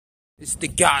It's the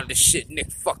guy of the shit,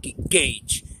 Nick fucking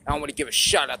Gage. I want to give a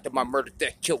shout out to my murder,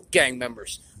 death, kill gang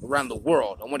members around the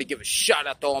world. I want to give a shout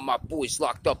out to all my boys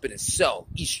locked up in a cell,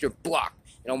 Eastern Bloc.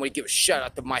 And I want to give a shout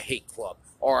out to my hate club,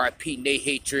 R.I.P. Nate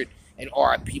Hatred, and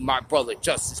R.I.P. my brother,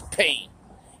 Justice Payne.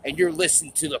 And you're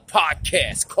listening to the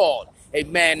podcast called A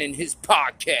Man and His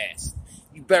Podcast.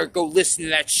 You better go listen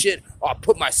to that shit, or I'll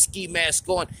put my ski mask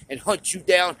on and hunt you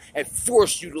down and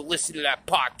force you to listen to that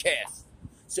podcast.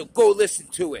 So go listen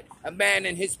to it. A Man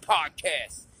and His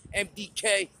Podcast.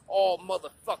 MDK all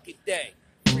motherfucking day.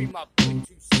 Free my boy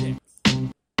 26.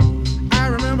 I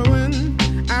remember when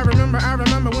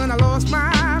I lost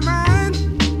my mind.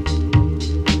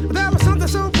 There was something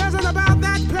so pleasant about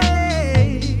that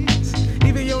place.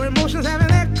 Even your emotions have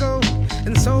an echo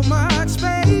in so much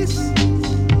space.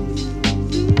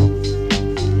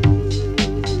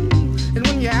 And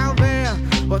when you're out there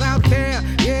without care,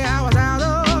 yeah, I was out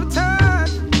of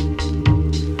touch.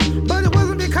 But it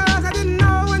wasn't because I didn't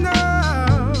know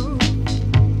enough.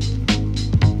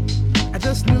 I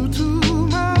just knew too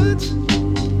much.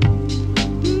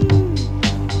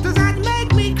 Does that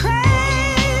make me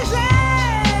crazy?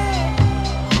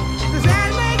 Does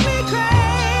that make me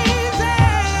crazy?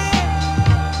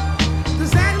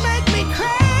 Does that make me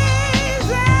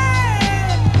crazy?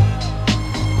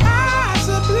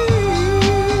 Possibly.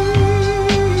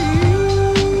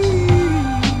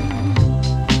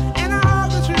 And I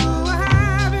hope that you are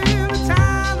having the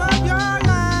time of your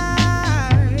life.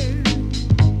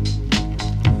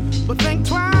 But think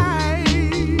twice.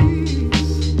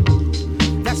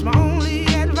 That's my only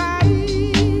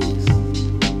advice.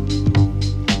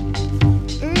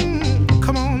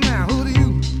 Come on now, who do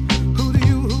you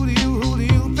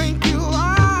think you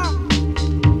are?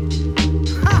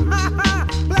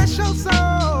 Bless your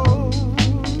soul.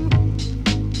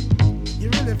 You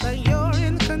really think you're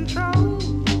in control?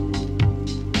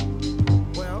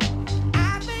 Well,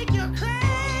 I think you're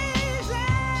crazy.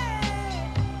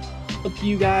 Up to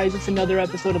you guys. It's another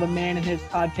episode of A Man and His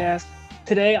Podcast.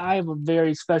 Today, I have a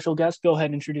very special guest. Go ahead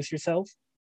and introduce yourself.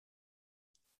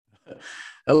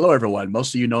 Hello, everyone.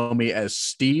 Most of you know me as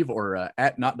Steve or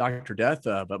at Not Dr. Death,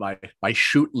 but my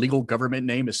shoot legal government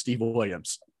name is Steve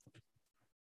Williams.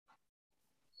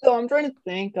 So I'm trying to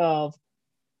think of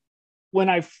when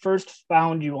I first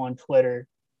found you on Twitter.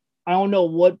 I don't know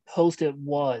what post it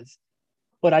was,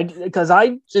 but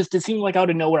it seemed like out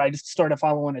of nowhere, I just started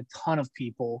following a ton of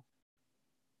people.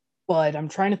 But I'm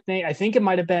trying to think. I think it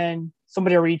might have been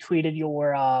somebody retweeted you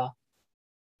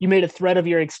made a thread of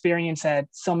your experience at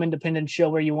some independent show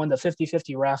where you won the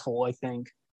 50-50 raffle, I think.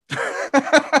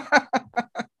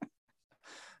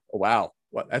 Wow.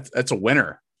 That's a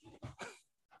winner.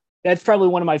 That's probably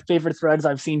one of my favorite threads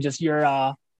I've seen. Just your,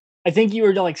 I think you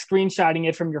were like screenshotting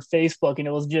it from your Facebook, and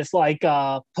it was just like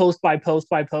post by post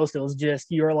by post. It was just,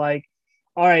 you're like,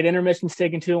 all right, intermission's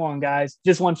taking too long, guys.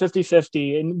 Just won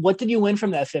 50-50. And what did you win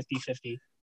from that 50-50?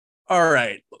 All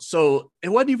right. So it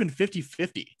wasn't even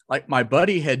 50-50. Like my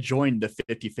buddy had joined the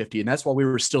 50-50, and that's while we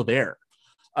were still there.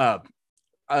 A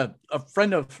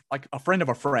friend of a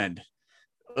friend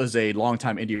was a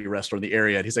longtime indie wrestler in the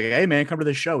area. And he's like, hey man, come to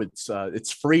this show.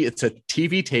 It's free. It's a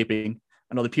TV taping.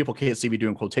 I know the people can't see me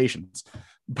doing quotations,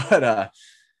 but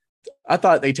I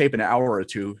thought they tape an hour or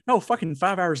two. No, fucking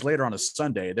 5 hours later on a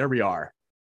Sunday. There we are.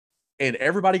 And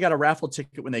everybody got a raffle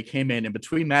ticket when they came in. And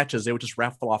between matches, they would just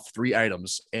raffle off 3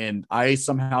 items. And I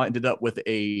somehow ended up with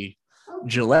a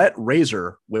Gillette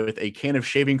razor with a can of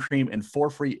shaving cream and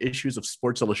 4 free issues of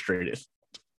Sports Illustrated.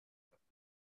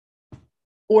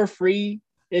 4 free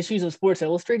issues of Sports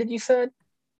Illustrated, you said?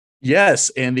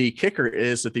 Yes. And the kicker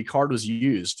is that the card was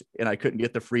used and I couldn't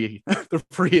get the free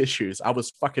issues. I was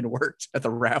fucking worked at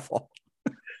the raffle.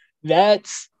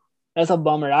 That's a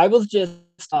bummer. I was just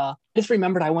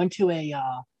remembered I went to a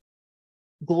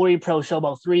Glory Pro show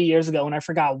about 3 years ago, and I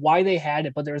forgot why they had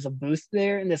it, but there was a booth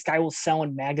there, and this guy was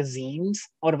selling magazines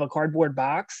out of a cardboard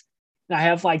box. And I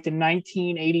have like the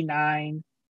 1989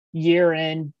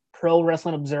 year-end Pro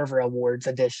Wrestling Observer Awards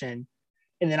edition,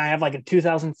 and then I have like a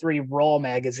 2003 Raw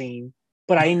magazine,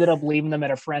 but I ended up leaving them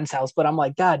at a friend's house. But I'm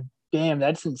like, God damn,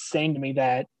 that's insane to me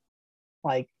that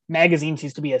like magazines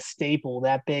used to be a staple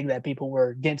that big that people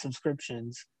were getting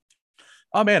subscriptions.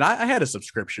 Oh man, I had a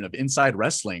subscription of Inside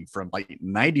Wrestling from like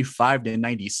 95 to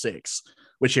 96,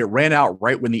 which it ran out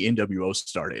right when the NWO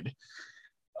started.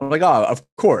 I'm like, oh, of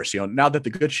course, now that the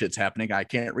good shit's happening, I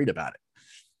can't read about it.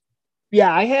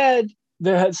 Yeah,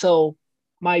 so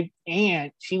my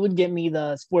aunt, she would get me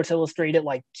the Sports Illustrated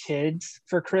like kids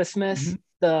for Christmas,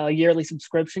 the yearly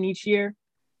subscription each year.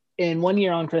 And one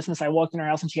year on Christmas, I walked in her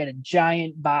house and she had a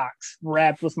giant box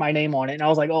wrapped with my name on it. And I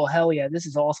was like, oh, hell yeah, this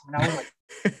is awesome. And I was like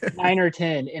 9 or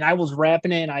 10, and I was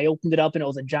wrapping it, and I opened it up, and it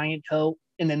was a giant tote,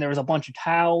 and then there was a bunch of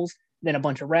towels, then a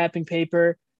bunch of wrapping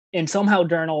paper, and somehow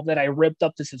during all of that, I ripped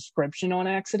up the subscription on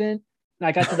accident, and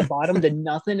I got to the bottom, did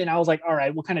nothing, and I was like, all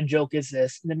right, what kind of joke is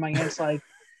this? And then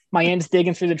my aunt's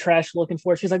digging through the trash looking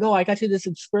for it. She's like, oh, I got you the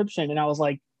subscription, and I was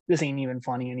like, this ain't even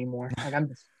funny anymore. Like,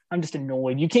 I'm just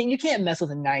annoyed. You can't mess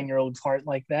with a 9-year-old's heart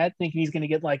like that, thinking he's gonna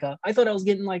get like I thought I was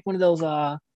getting like one of those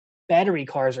battery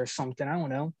cars or something. I don't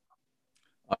know.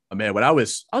 Man, when I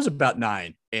was about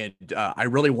 9, and I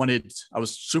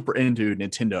was super into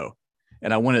Nintendo,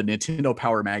 and I wanted a Nintendo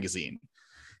Power magazine.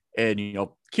 And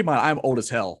keep in mind, I'm old as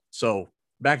hell. So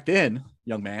back then,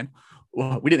 young man,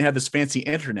 we didn't have this fancy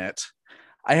internet.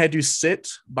 I had to sit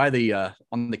by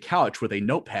on the couch with a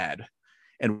notepad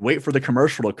and wait for the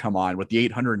commercial to come on with the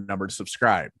 800 number to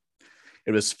subscribe.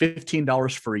 It was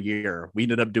 $15 for a year. We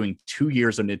ended up doing 2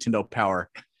 years of Nintendo Power.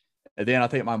 And then I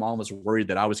think my mom was worried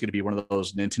that I was going to be one of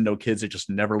those Nintendo kids that just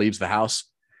never leaves the house.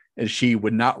 And she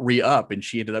would not re-up. And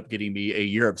she ended up getting me a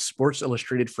year of Sports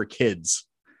Illustrated for Kids.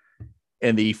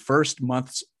 And the first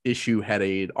month's issue had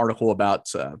an article about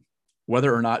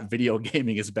whether or not video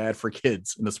gaming is bad for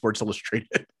kids in the Sports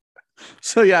Illustrated.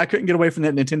 So yeah, I couldn't get away from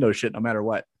that Nintendo shit no matter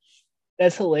what.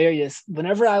 That's hilarious.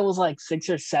 Whenever I was like 6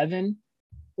 or 7,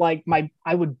 like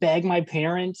I would beg my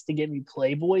parents to get me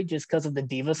Playboy just because of the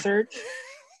diva search.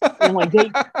 And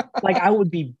I would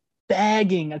be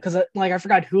begging because I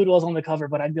forgot who it was on the cover,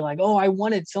 but I'd be like, oh, I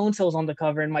wanted so-and-so's on the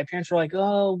cover. And my parents were like,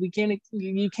 oh, you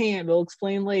can't, we'll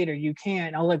explain later. You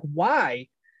can't. I was like, why?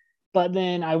 But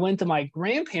then I went to my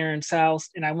grandparents' house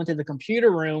and I went to the computer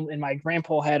room and my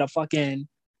grandpa had a fucking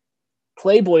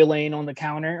Playboy laying on the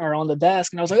counter or on the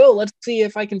desk. And I was like, oh, let's see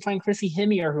if I can find Chrissy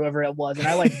Hemme or whoever it was. And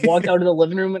I walked out of the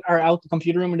living room or out the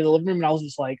computer room into the living room. And I was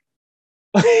just like,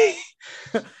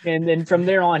 and then from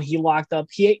there on, he locked up.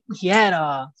 He had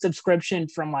a subscription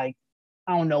from I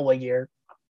don't know what year,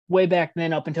 way back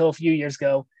then up until a few years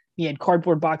ago. He had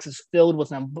cardboard boxes filled with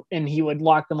them, and he would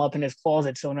lock them up in his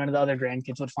closet so none of the other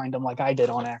grandkids would find them like I did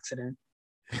on accident.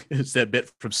 It's that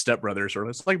bit from Step Brothers, or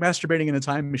it's like masturbating in a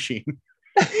time machine.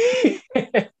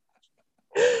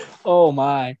 Oh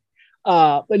my.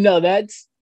 But no, that's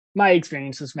my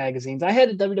experience with magazines. I had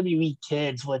a WWE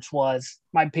Kids, which was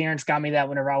my parents got me that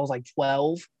whenever I was like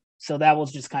 12. So that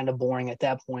was just kind of boring at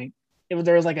that point.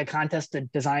 There was like a contest to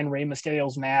design Rey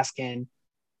Mysterio's mask, and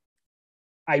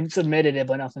I submitted it,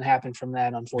 but nothing happened from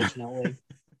that, unfortunately.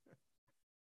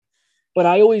 But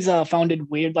I always found it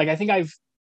weird. Like, I think I've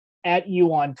at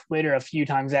you on Twitter a few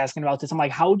times asking about this. I'm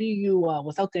like, how do you,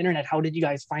 without the internet, how did you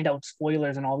guys find out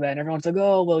spoilers and all that? And everyone's like,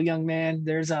 oh, well, young man,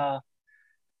 there's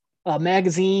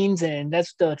magazines, and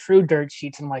that's the true dirt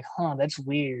sheets. And I'm like, that's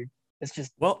weird. It's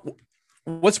just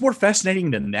what's more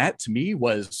fascinating than that to me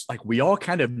was like we all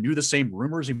kind of knew the same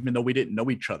rumors, even though we didn't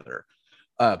know each other.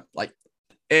 Like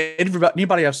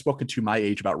anybody I've spoken to my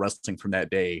age about wrestling from that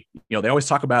day, they always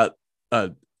talk about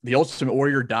the Ultimate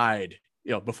Warrior died,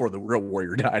 before the real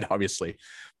Warrior died, obviously.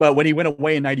 But when he went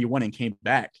away in 91 and came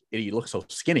back, and he looked so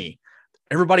skinny,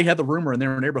 everybody had the rumor in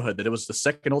their neighborhood that it was the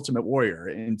second Ultimate Warrior.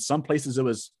 In some places, it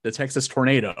was the Texas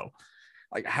Tornado.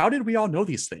 Like, how did we all know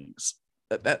these things?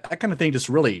 That kind of thing just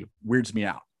really weirds me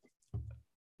out.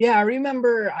 Yeah, I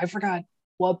remember, I forgot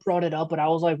what brought it up, but I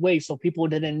was like, wait, so people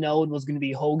didn't know it was going to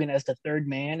be Hogan as the third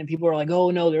man? And people were like,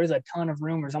 oh, no, there's a ton of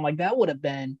rumors. I'm like, that would have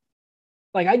been,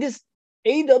 like,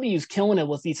 AEW's killing it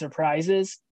with these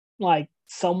surprises, like,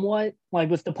 somewhat, like,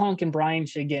 with the Punk and Bryan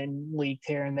shit getting leaked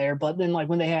here and there. But then, like,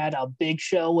 when they had a Big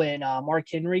Show and Mark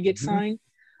Henry get signed,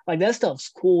 like, that stuff's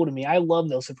cool to me. I love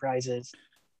those surprises.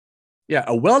 Yeah,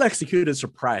 a well-executed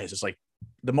surprise is, like,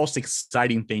 the most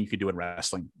exciting thing you could do in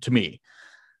wrestling to me.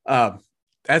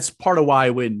 That's part of why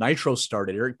when Nitro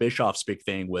started, Eric Bischoff's big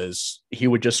thing was he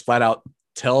would just flat out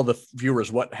tell the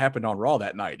viewers what happened on Raw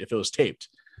that night if it was taped.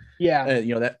 Yeah.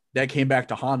 That came back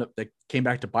to Honda, that came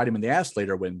back to bite him in the ass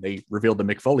later when they revealed the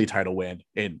Mick Foley title win,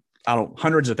 and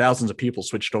hundreds of thousands of people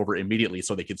switched over immediately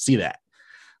so they could see that.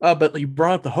 But you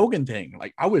brought up the Hogan thing.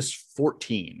 Like, I was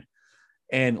 14,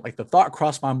 and like the thought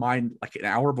crossed my mind like an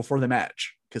hour before the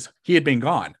match because he had been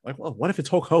gone. Like, well, what if it's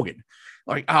Hulk Hogan?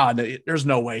 Like, no, there's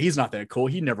no way. He's not that cool.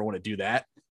 He'd never want to do that.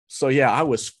 So yeah, I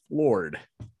was floored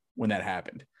when that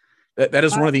happened. That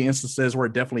is one of the instances where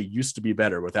it definitely used to be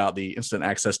better without the instant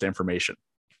access to information.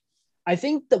 I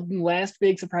think the last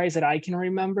big surprise that I can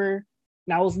remember,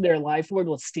 now was their live forward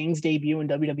with Sting's debut in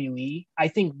WWE. I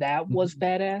think that was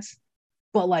badass.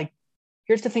 But like,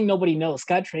 here's the thing nobody knows.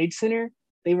 Scott Trade Center,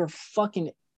 they were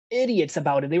fucking idiots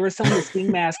about it. They were selling the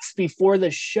Sting masks before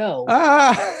the show.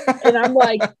 And I'm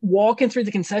like walking through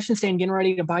the concession stand getting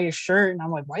ready to buy a shirt. And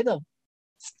I'm like, why the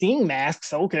Sting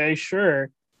masks? Okay, sure.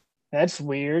 That's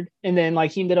weird. And then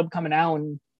like he ended up coming out,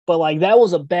 but like that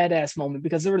was a badass moment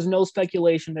because there was no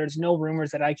speculation, there's no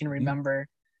rumors that I can remember.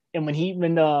 And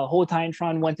when the whole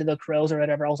Titantron went to the Crows or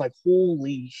whatever, I was like,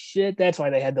 holy shit, that's why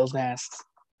they had those masks.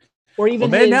 Or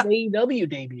even his AEW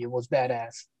debut was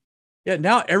badass. Yeah,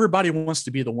 now everybody wants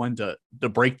to be the one to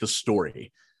break the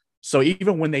story. So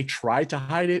even when they try to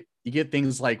hide it, you get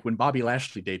things like when Bobby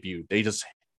Lashley debuted,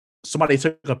 somebody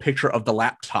took a picture of the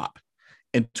laptop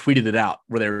and tweeted it out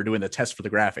where they were doing the test for the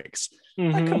graphics.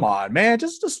 Mm-hmm. Like, come on, man,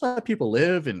 just let people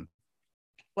live and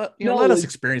let us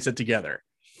experience it together.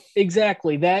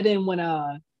 Exactly. That, and when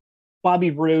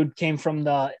Bobby Roode came from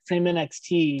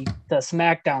NXT to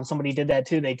SmackDown, somebody did that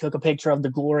too. They took a picture of the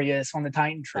Glorious on the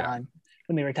Titantron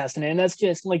when they were testing it. And that's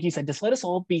just, like you said, just let us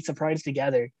all be surprised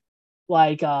together.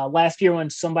 Like last year when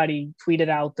somebody tweeted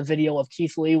out the video of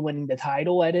Keith Lee winning the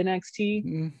title at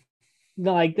NXT,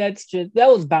 like that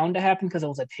was bound to happen because it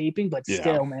was a taping, but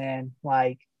still, man,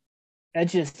 like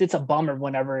it's a bummer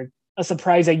whenever a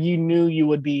surprise that you knew you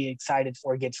would be excited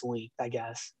for gets leaked, I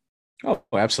guess. Oh,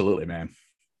 absolutely, man.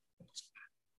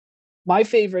 My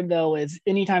favorite, though, is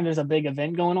anytime there's a big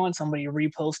event going on, somebody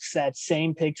reposts that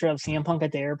same picture of CM Punk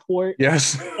at the airport.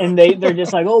 Yes. And they're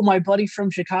just like, oh, my buddy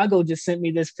from Chicago just sent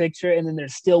me this picture. And then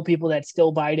there's still people that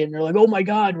still bite it. And they're like, oh, my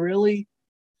God, really?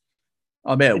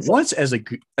 Oh, man. Once as a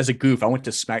goof, I went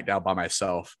to SmackDown by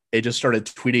myself. It just started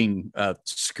tweeting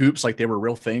scoops like they were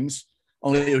real things.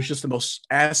 Only it was just the most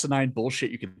asinine bullshit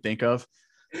you can think of.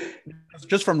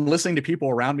 Just from listening to people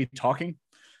around me talking,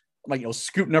 like,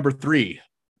 scoop number 3.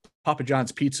 Papa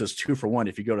John's Pizza is 2 for 1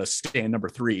 if you go to stand number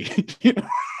 3.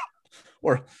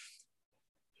 Or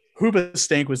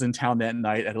Hoobastank was in town that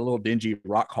night at a little dingy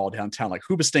rock hall downtown. Like,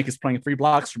 Hoobastank is playing 3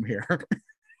 blocks from here.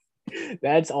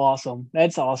 That's awesome.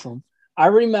 I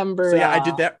remember. So, I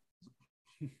did that.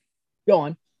 Go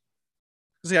on.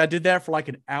 So, I did that for like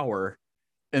an hour.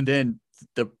 And then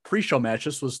the pre-show match,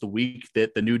 this was the week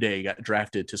that the New Day got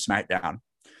drafted to SmackDown.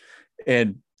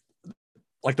 And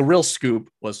like the real scoop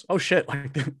was, oh shit,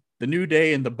 like the New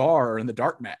Day in the bar in the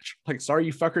dark match. Like, sorry,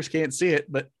 you fuckers can't see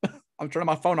it, but I'm turning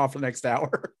my phone off for the next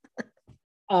hour.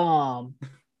 Who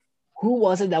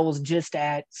was it that was just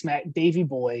at Davey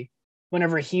Boy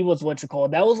whenever he was what's it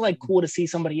called? That was like cool to see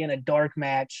somebody in a dark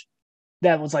match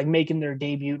that was like making their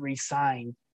debut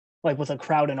re-sign, like with a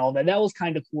crowd and all that. That was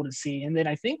kind of cool to see. And then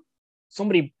I think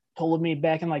somebody told me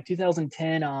back in like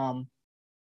 2010,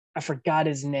 I forgot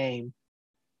his name.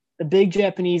 The big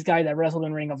Japanese guy that wrestled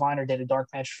in Ring of Honor did a dark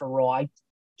match for Raw. I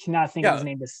cannot think of his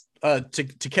name.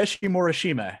 Takeshi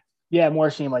Morishima. Yeah,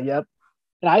 Morishima. Yep.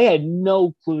 And I had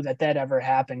no clue that ever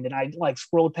happened. And I like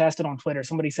scrolled past it on Twitter.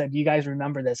 Somebody said, "You guys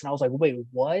remember this?" And I was like, "Wait,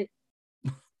 what?"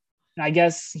 And I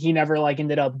guess he never like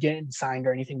ended up getting signed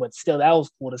or anything. But still, that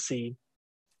was cool to see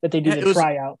that they did the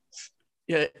tryouts.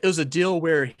 Yeah, it was a deal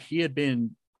where he had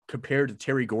been compared to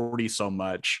Terry Gordy so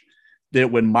much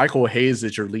that when Michael Hayes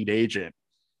is your lead agent,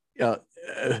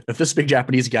 if this big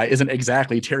Japanese guy isn't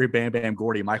exactly Terry Bam Bam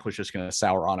Gordy, Michael's just going to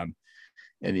sour on him.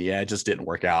 And it just didn't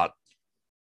work out.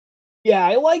 Yeah,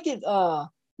 I like it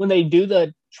when they do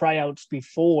the tryouts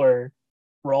before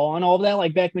Raw and all of that.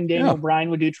 Like back when Daniel Bryan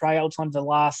would do tryouts on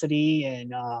Velocity and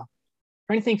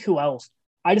trying to think who else.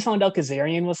 I just found out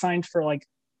Kazarian was signed for like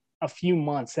a few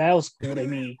months. That was cool to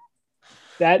me.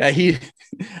 I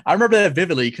remember that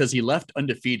vividly because he left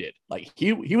undefeated. Like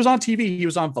he was on TV, he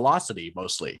was on Velocity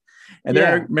mostly, and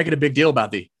they're making a big deal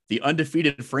about the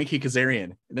undefeated Frankie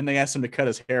Kazarian. And then they asked him to cut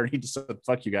his hair, and he just said,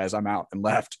 "Fuck you guys, I'm out," and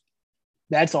left.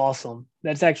 That's awesome.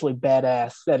 That's actually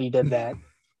badass that he did that.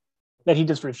 That he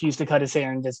just refused to cut his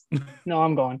hair and just no,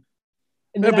 I'm going.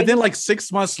 But then like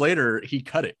 6 months later, he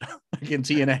cut it like in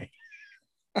TNA.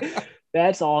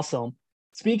 That's awesome.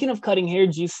 Speaking of cutting hair,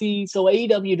 did you see? So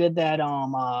AEW did that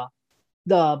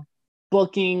the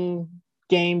booking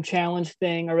game challenge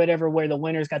thing or whatever, where the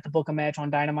winners got to book a match on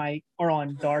Dynamite or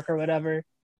on Dark or whatever.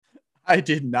 I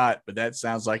did not, but that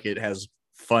sounds like it has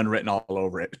fun written all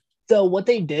over it. So what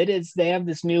they did is they have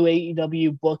this new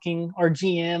AEW booking or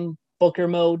GM Booker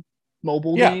mode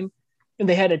mobile game, and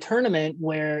they had a tournament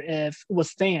where if it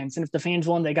was fans, and if the fans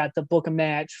won, they got to book a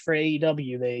match for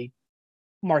AEW. They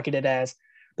market it as.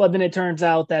 But then it turns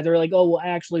out that they're like, oh, well,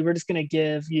 actually, we're just going to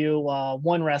give you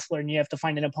one wrestler and you have to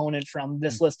find an opponent from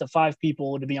this list of 5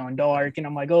 people to be on Dark. And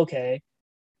I'm like, okay.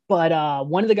 But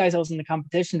one of the guys that was in the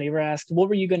competition, they were asked, what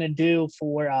were you going to do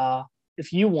for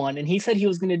if you won? And he said he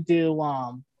was going to do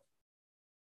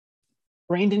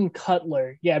Brandon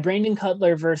Cutler. Yeah, Brandon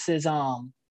Cutler versus,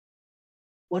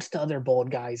 what's the other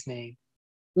bald guy's name?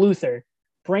 Luther.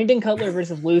 Brandon Cutler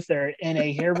versus Luther in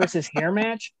a hair versus hair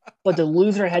match, but the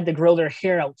loser had to grow their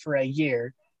hair out for a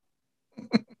year.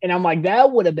 And I'm like,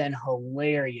 that would have been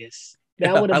hilarious.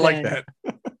 That Yeah, would I have like been that.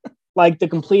 like the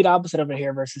complete opposite of a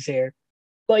hair versus hair.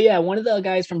 But yeah, one of the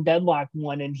guys from Deadlock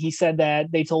won, and he said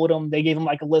that they told him, they gave him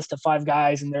like a list of 5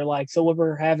 guys, and they're like, so what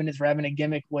we're having is we're having a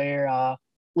gimmick where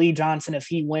Lee Johnson, if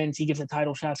he wins, he gets a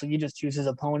title shot. So you just choose his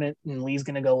opponent, and Lee's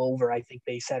gonna go over, I think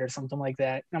they said, or something like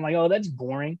that. And I'm like, oh, that's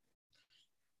boring.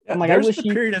 Yeah, I'm like, I wish so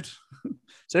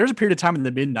there's a period of time in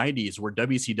the mid '90s where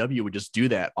WCW would just do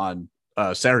that on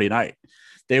Saturday night.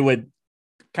 They would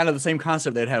kind of the same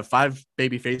concept. They'd have 5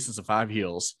 baby faces and 5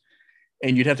 heels,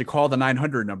 and you'd have to call the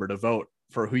 900 number to vote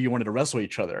for who you wanted to wrestle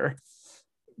each other.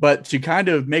 But to kind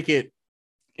of make it,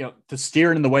 to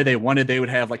steer it in the way they wanted, they would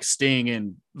have like Sting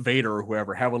and Vader or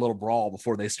whoever have a little brawl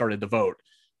before they started to vote,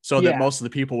 so that most of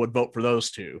the people would vote for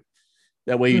those two.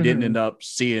 That way you didn't end up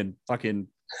seeing fucking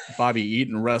Bobby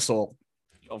Eaton wrestle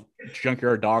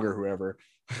Junkyard Dog or whoever.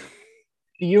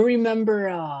 Do you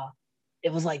remember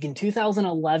it was like in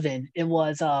 2011, it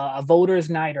was a voters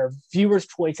night or viewer's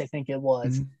choice, I think it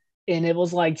was. Mm-hmm. And it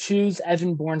was like choose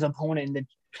Evan Bourne's opponent. And the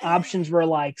options were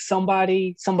like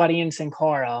somebody in Sin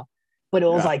Cara, but it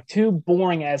was like 2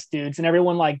 boring ass dudes, and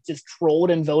everyone like just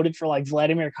trolled and voted for like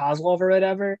Vladimir Kozlov or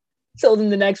whatever. So then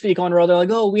the next week on Raw, they're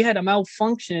like, oh, we had a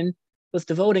malfunction with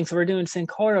the voting, so we're doing Sin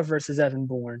Cara versus Evan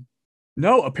Bourne.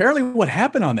 No, apparently what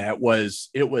happened on that was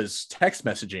it was text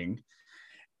messaging,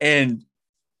 and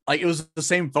like it was the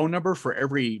same phone number for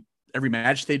every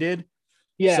match they did.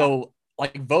 Yeah. So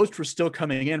like votes were still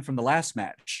coming in from the last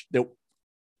match. That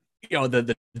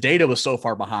the data was so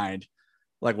far behind.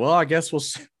 Like, well, I guess we'll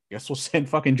send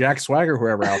fucking Jack Swagger,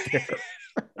 whoever out there.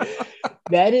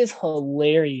 That is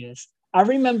hilarious. I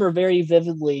remember very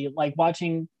vividly like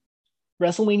watching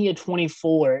WrestleMania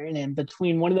 24, and in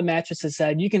between one of the matches it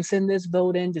said, you can send this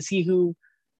vote in to see who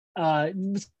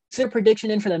send a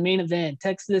prediction in for the main event.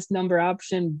 Text this number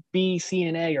option B, C,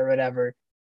 and A or whatever.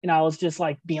 And I was just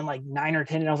like being like 9 or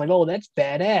 10, and I was like, oh, that's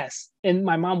badass. And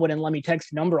my mom wouldn't let me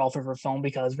text a number off of her phone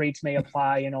because rates may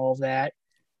apply and all of that.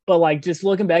 But like just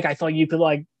looking back, I thought you could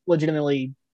like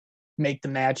legitimately make the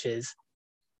matches.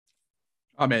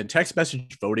 Oh man, text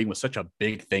message voting was such a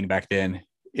big thing back then.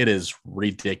 It is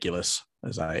ridiculous.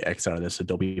 As I X out of this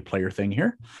Adobe Player thing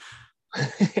here.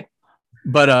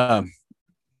 But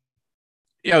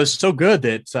it was so good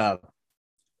that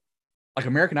like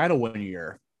American Idol one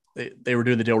year, they were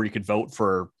doing the deal where you could vote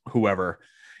for whoever.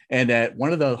 And at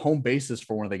one of the home bases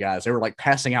for one of the guys, they were like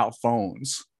passing out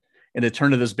phones. And it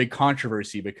turned to this big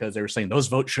controversy because they were saying those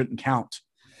votes shouldn't count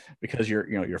because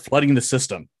you're flooding the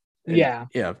system. And yeah,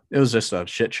 it was just a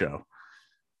shit show.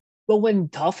 But when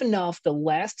Tough Enough, the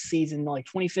last season, like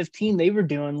 2015, they were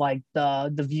doing like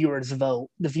the viewers vote,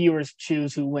 the viewers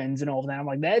choose who wins and all that. I'm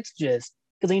like, that's just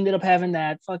because they ended up having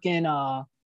that fucking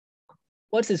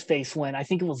what's his face win? I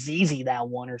think it was ZZ that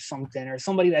one or something, or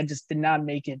somebody that just did not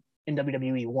make it in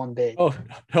WWE one bit. Oh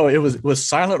no, it was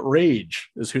Silent Rage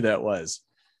is who that was.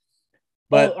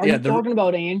 But are you talking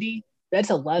about Andy? That's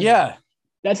 11. Yeah,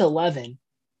 that's 11.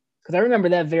 Because I remember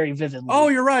that very vividly. Oh,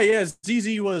 you're right. Yeah,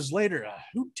 ZZ was later.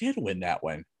 Who did win that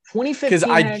one? 2015. Because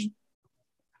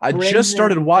I just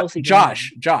started watching.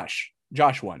 Josh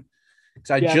won. Because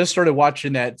I just started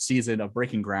watching that season of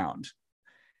Breaking Ground.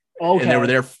 Okay. And they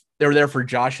were there for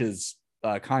Josh's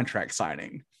contract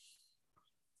signing.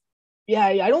 Yeah,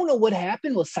 I don't know what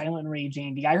happened with Silent Rage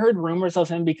Andy. I heard rumors of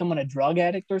him becoming a drug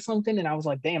addict or something, and I was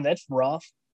like, damn, that's rough.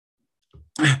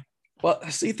 Well,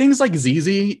 see, things like ZZ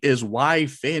is why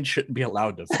fans shouldn't be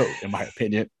allowed to vote, in my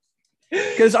opinion.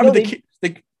 Because I mean,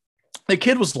 the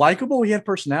kid was likable, he had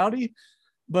personality,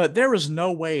 but there was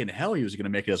no way in hell he was going to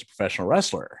make it as a professional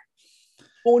wrestler.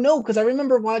 Well, no, because I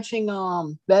remember watching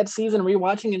that season,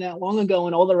 rewatching it not long ago,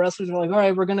 and all the wrestlers were like, all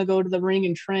right, we're going to go to the ring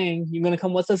and train. You going to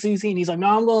come with us, ZZ? And he's like,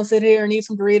 no, I'm going to sit here and eat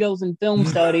some burritos and film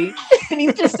study. And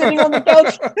he's just sitting on the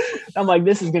couch. I'm like,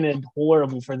 this is going to end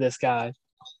horrible for this guy.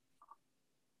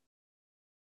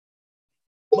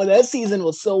 But that season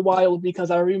was so wild because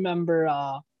I remember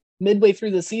midway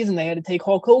through the season, they had to take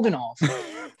Hulk Hogan off.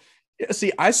 Yeah,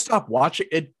 see, I stopped watching.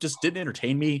 It just didn't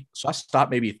entertain me. So I stopped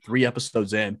maybe 3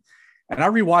 episodes in, and I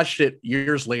rewatched it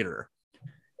years later.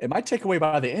 And my takeaway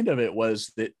by the end of it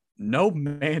was that no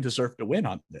man deserved to win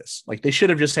on this. Like, they should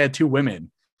have just had 2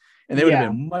 women, and they would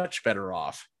have been much better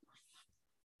off.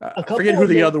 I forget who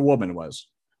the other woman was.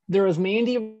 There was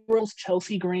Mandy Rose,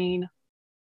 Chelsea Green.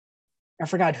 I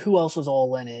forgot who else was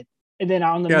all in it. And then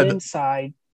on the men's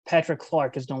side, Patrick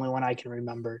Clark is the only one I can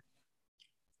remember.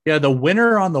 Yeah, the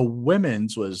winner on the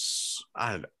women's was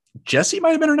Jessie might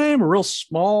have been her name, a real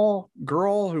small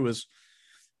girl who was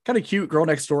kind of cute, girl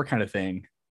next door kind of thing.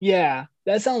 Yeah,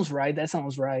 that sounds right.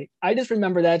 I just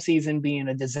remember that season being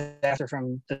a disaster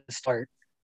from the start.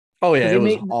 Oh yeah,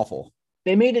 Because it was awful.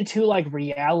 they made it to like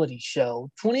reality show.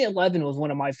 2011 was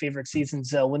one of my favorite seasons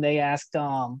though, when they asked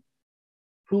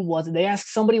who was it? They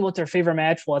asked somebody what their favorite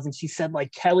match was, and she said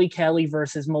like Kelly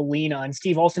versus Melina, and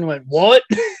Steve Austin went, "What?"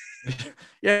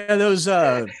 Yeah, that was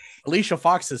Alicia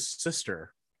Fox's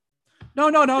sister. No.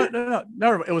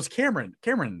 It was Cameron.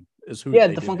 Cameron is who Yeah,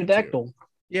 they the did that to. Funkadactyl.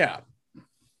 Yeah.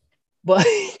 But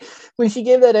when she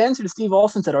gave that answer, Steve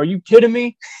Austin said, "Are you kidding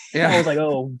me?" Yeah. I was like,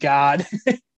 "Oh God."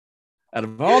 Out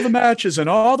of all the matches in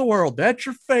all the world, that's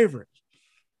your favorite.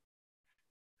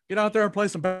 Get out there and play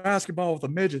some basketball with the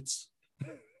midgets.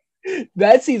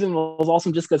 That season was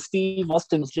awesome just because Steve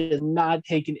Austin was just not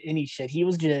taking any shit. He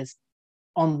was just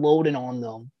unloading on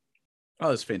them.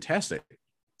 Oh, it's fantastic.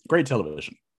 Great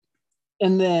television.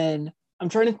 And then I'm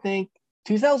trying to think,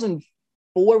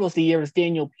 2004 was the year with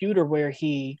Daniel Puder where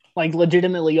he like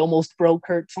legitimately almost broke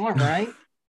Kurt's arm, right?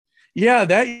 Yeah,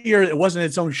 that year it wasn't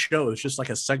its own show. It was just like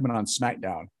a segment on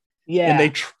SmackDown. Yeah.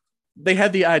 And they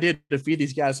had the idea to feed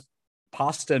these guys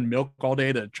pasta and milk all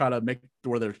day to try to make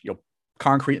where they're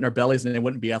concrete in their bellies and they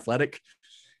wouldn't be athletic.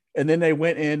 And then they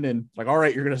went in and like, all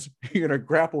right, you're gonna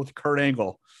grapple with Kurt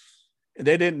Angle. And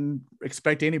they didn't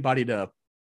expect anybody to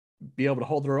be able to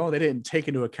hold their own. They didn't take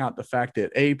into account the fact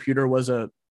that Puder was a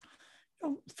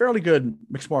fairly good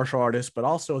mixed martial artist, but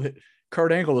also that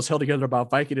Kurt Angle was held together by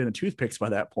Vicodin and toothpicks by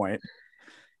that point.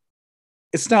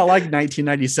 It's not like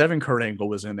 1997 Kurt Angle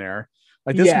was in there.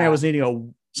 Like this man was needing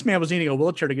a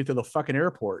wheelchair to get to the fucking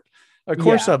airport. Of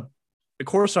course,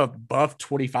 a buff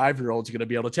 25-year-old is going to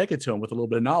be able to take it to him with a little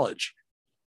bit of knowledge.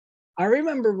 I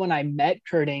remember when I met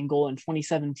Kurt Angle in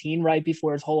 2017, right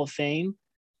before his Hall of Fame,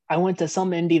 I went to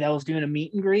some indie that was doing a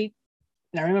meet and greet.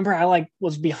 And I remember I like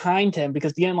was behind him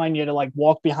because the end line you had to like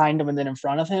walk behind him and then in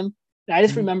front of him. And I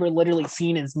just remember literally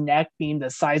seeing his neck being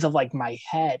the size of like my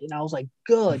head. And I was like,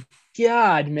 good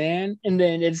God, man. And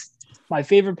then it's my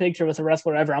favorite picture with a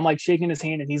wrestler ever. I'm like shaking his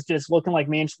hand and he's just looking like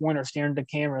Mance Warner staring at the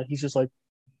camera. He's just like,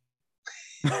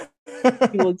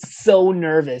 he looks so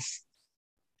nervous.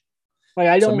 Like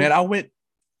I went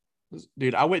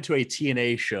to a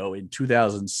TNA show in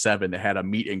 2007 that had a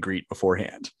meet and greet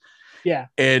beforehand. Yeah.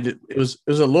 And it was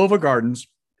at Louisville Gardens.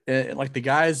 And like the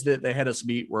guys that they had us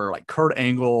meet were like Kurt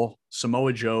Angle,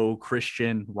 Samoa Joe,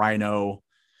 Christian, Rhino,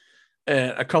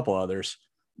 and a couple others.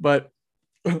 But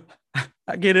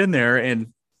I get in there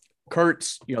and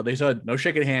Kurt's, they said no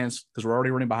shaking hands because we're already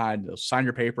running behind. They'll sign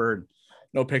your paper and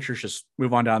no pictures, just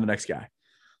move on down to the next guy.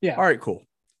 Yeah. All right, cool.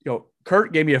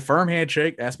 Kurt gave me a firm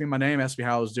handshake, asked me my name, asked me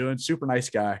how I was doing. Super nice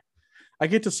guy. I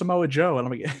get to Samoa Joe and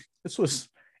I'm like, this was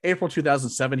April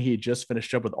 2007. He had just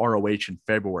finished up with ROH in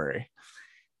February.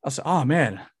 I said, oh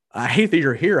man, I hate that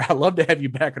you're here. I'd love to have you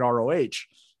back at ROH.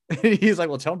 And he's like,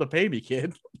 well, tell him to pay me,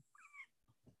 kid.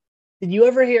 Did you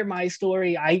ever hear my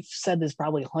story? I've said this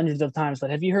probably hundreds of times, but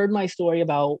have you heard my story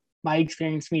about my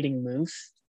experience meeting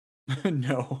Moose?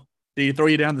 No. Did he throw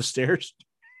you down the stairs?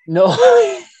 No.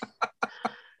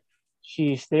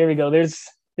 Jeez, there we go. There's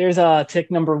tick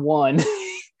number one.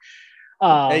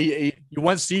 Hey, you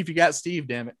want Steve, you got Steve,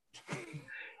 damn it.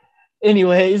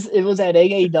 Anyways, it was at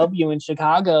AAW in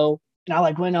Chicago, and I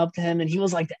like went up to him, and he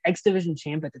was like the X Division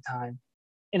champ at the time.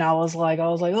 And I was like,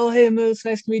 oh, hey, Moose,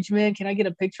 nice to meet you, man. Can I get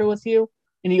a picture with you?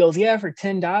 And he goes, yeah, for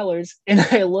 $10. And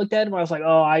I looked at him, I was like,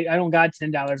 oh, I don't got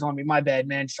 $10 on me. My bad,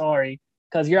 man. Sorry.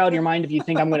 Because you're out of your mind if you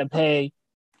think I'm going to pay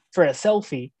for a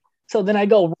selfie. So then I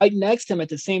go right next to him at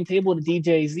the same table to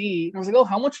DJZ. And I was like, oh,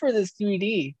 how much for this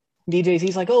 3D?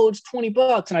 DJZ's like, oh, it's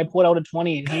 $20. And I pulled out a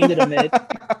 20 and handed him it.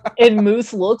 And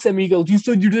Moose looks at me, he goes, you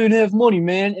said you didn't have money,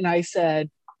 man. And I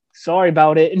said, sorry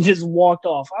about it, and just walked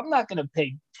off. I'm not going to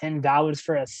pay $10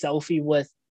 for a selfie with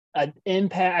a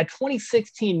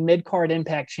 2016 mid-card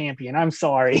Impact champion. I'm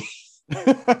sorry.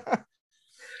 That's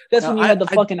when you had the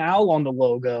fucking owl on the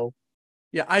logo.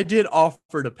 Yeah, I did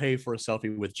offer to pay for a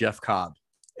selfie with Jeff Cobb,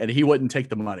 and he wouldn't take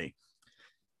the money,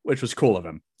 which was cool of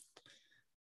him.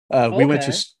 We went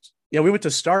to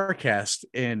StarCast,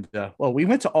 and we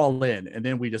went to All In, and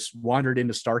then we just wandered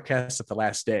into StarCast at the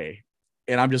last day,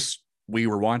 and we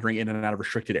were wandering in and out of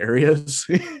restricted areas,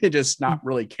 just not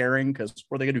really caring because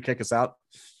what are they going to kick us out?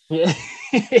 Yeah.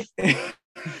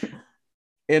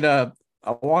 And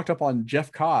I walked up on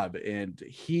Jeff Cobb, and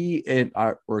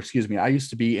I used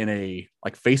to be in a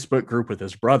like Facebook group with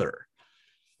his brother,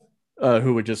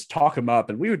 who would just talk him up,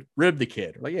 and we would rib the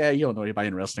kid. Like, yeah, you don't know anybody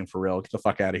in wrestling for real. Get the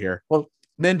fuck out of here. Well,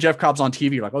 then Jeff Cobb's on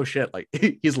TV, like, oh shit, like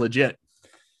he's legit.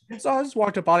 So I just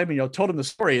walked up on him and told him the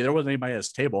story. There wasn't anybody at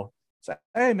his table. So,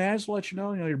 hey man, just to let you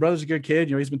know, your brother's a good kid.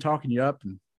 He's been talking you up,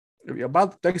 and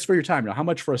thanks for your time. How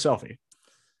much for a selfie?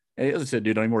 And he said,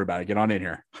 dude, don't even worry about it. Get on in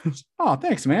here. Oh,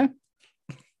 thanks, man.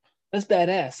 That's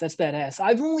badass. That's badass.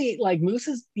 I've only like Moose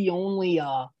is the only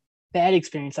bad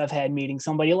experience I've had meeting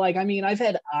somebody. Like, I mean, I've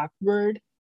had awkward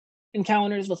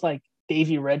encounters with like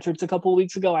Davey Redshirts a couple of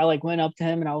weeks ago. I like went up to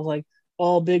him and I was like,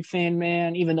 "Oh, big fan,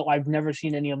 man." Even though I've never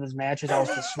seen any of his matches, I was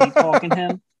just sweet talking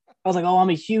him. I was like, "Oh, I'm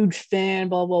a huge fan."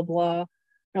 Blah blah blah. And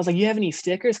I was like, "You have any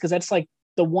stickers?" Because that's like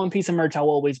the one piece of merch I'll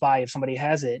always buy if somebody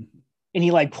has it. And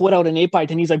he like put out an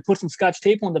 8x10. He's like put some Scotch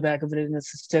tape on the back of it and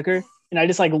it's a sticker. And I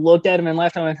just like looked at him and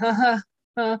laughed. I went, "Ha ha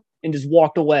ha," and just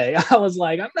walked away. I was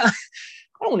like, I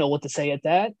don't know what to say at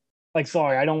that. Like,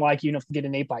 sorry, I don't like you enough to get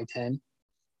an 8x10.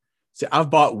 See, I've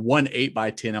bought one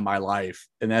 8x10 in my life,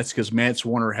 and that's because Mance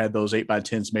Warner had those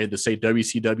 8x10s made to say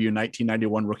WCW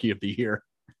 1991 Rookie of the Year.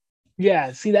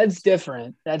 Yeah, see, that's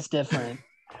different. That's different.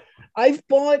 I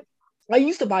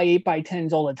used to buy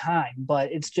 8x10s all the time,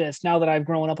 but it's just now that I've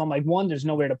grown up, I'm like, one, there's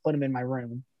nowhere to put them in my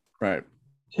room. Right.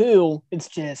 Two, it's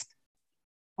just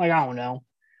like, I don't know.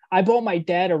 I bought my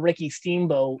dad a Ricky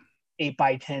Steamboat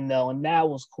 8x10 though, and that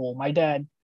was cool. My dad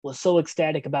was so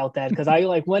ecstatic about that because I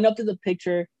like went up to the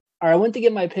picture, or I went to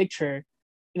get my picture,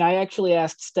 and I actually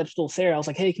asked Stepstool Sarah. I was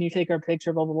like, "Hey, can you take our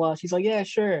picture?" Blah blah blah. She's like, "Yeah,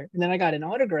 sure." And then I got an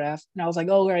autograph, and I was like,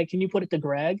 "Oh, all right, can you put it to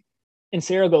Greg?" And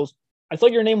Sarah goes, "I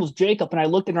thought your name was Jacob." And I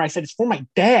looked at her, I said, "It's for my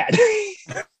dad."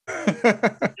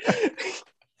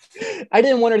 I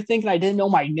didn't want her thinking I didn't know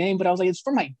my name, but I was like, "It's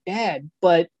for my dad."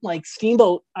 But like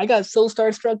Steamboat, I got so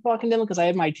starstruck talking to him because I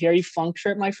had my Terry Funk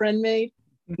shirt my friend made.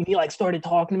 And he like started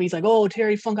talking to me. He's like, "Oh,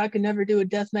 Terry Funk, I could never do a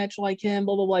death match like him."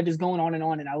 Blah blah blah, just going on.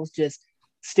 And I was just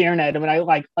staring at him, and I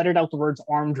like uttered out the words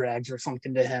 "arm drags" or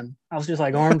something to him. I was just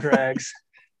like, "Arm drags."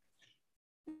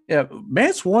 Yeah,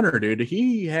 Mance Warner, dude.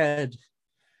 He had.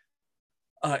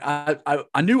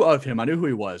 I knew of him. I knew who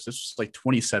he was. This was like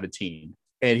 2017,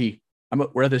 and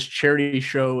we're at this charity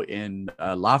show in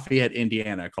Lafayette,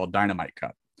 Indiana, called Dynamite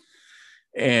Cup,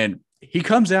 and he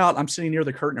comes out. I'm sitting near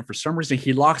the curtain, and for some reason,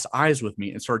 he locks eyes with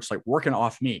me and starts like working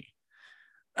off me.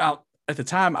 Now, at the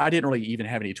time, I didn't really even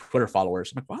have any Twitter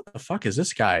followers. I'm like, what the fuck is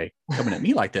this guy coming at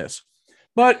me like this?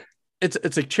 But it's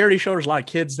a charity show. There's a lot of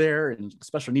kids there and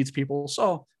special needs people.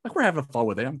 So like we're having fun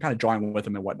with it. I'm kind of drawing with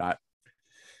him and whatnot.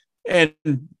 And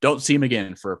don't see him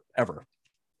again forever.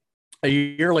 A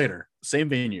year later, same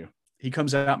venue. He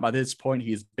comes out. By this point,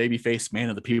 he's babyface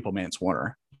man of the people, Mance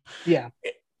Warner. Yeah.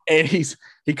 And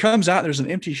he comes out, and there's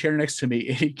an empty chair next to me,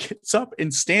 and he gets up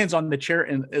and stands on the chair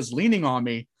and is leaning on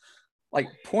me, like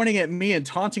pointing at me and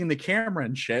taunting the camera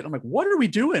and shit. I'm like, what are we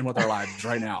doing with our lives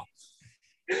right now?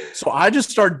 So I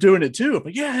just started doing it too.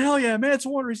 But yeah, hell yeah, Mance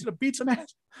Warner, he's gonna beat some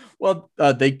ass. Well,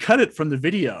 they cut it from the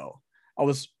video. I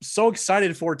was so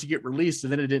excited for it to get released,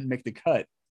 and then it didn't make the cut.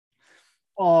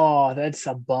 Oh, that's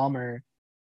a bummer.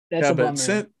 That's a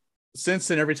bummer. Since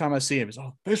then, every time I see him, he's,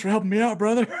 "Oh, thanks for helping me out,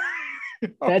 brother."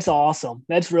 That's awesome.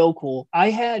 That's real cool. I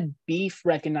had Beef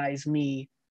recognize me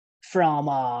from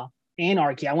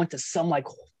Anarchy. I went to some like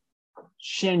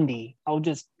shindy. I'll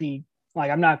just be like,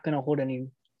 I'm not gonna hold any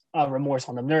remorse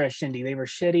on them. They're a shindy. They were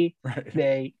shitty.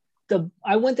 Right.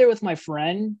 I went there with my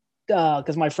friend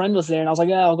because my friend was there, and I was like,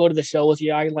 "Yeah, I'll go to the show with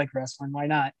you. I like wrestling. Why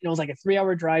not?" And it was like a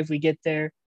 3-hour drive. We get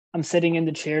there. I'm sitting in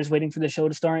the chairs waiting for the show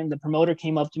to start, and the promoter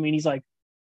came up to me and he's like,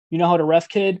 "You know how to ref,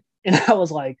 kid?" And I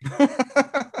was like,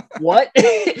 "What?"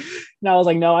 And I was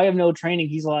like, "No, I have no training."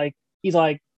 He's like,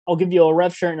 "I'll give you a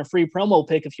ref shirt and a free promo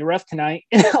pick if you ref tonight."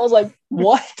 And I was like,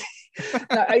 "What?"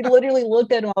 I literally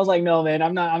looked at him. I was like, "No, man,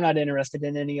 I'm not interested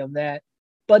in any of that."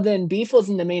 But then Beef was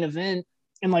in the main event,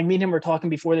 and like me and him were talking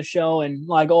before the show and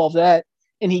like all of that.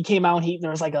 And he came out, and there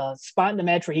was like a spot in the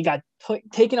match where he got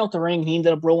taken out the ring, and he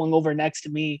ended up rolling over next to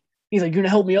me. He's like, "You gonna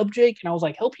help me up, Jake?" And I was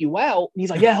like, "Help you out?" And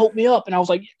he's like, "Yeah, help me up." And I was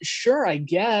like, "Sure, I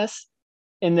guess."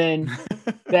 And then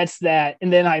that's that.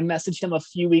 And then I messaged him a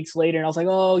few weeks later, and I was like,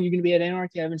 "Oh, you're gonna be at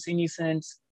Anarchy? I haven't seen you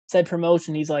since said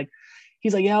promotion." He's like,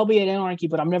 "Yeah, I'll be at Anarchy,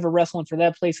 but I'm never wrestling for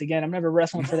that place again. I'm never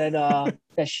wrestling for that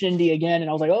that shindy again." And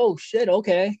I was like, "Oh shit,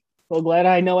 okay. Well, glad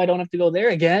I know I don't have to go there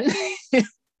again."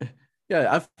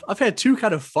 Yeah, I've had two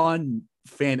kind of fun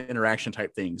fan interaction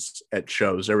type things at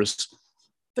shows. There was, I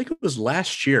think it was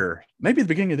last year, maybe the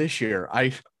beginning of this year.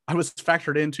 I was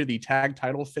factored into the tag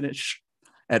title finish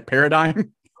at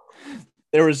Paradigm.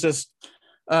 There was this,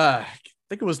 I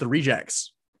think it was the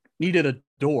Rejects needed a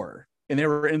door, and they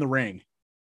were in the ring.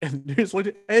 And dudes looked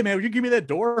at, "Hey man, would you give me that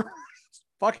door?"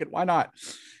 Fuck it, why not?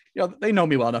 You know, they know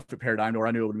me well enough at Paradigm where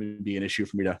I knew it would be an issue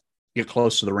for me to get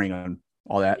close to the ring and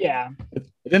all that. Yeah. But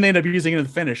then they ended up using it in the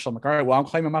finish. So I'm like, all right, well, I'm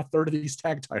claiming my third of these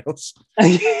tag titles.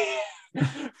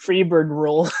 Freebird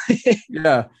rule.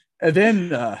 Yeah. And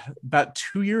then about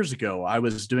 2 years ago, I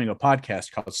was doing a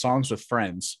podcast called Songs with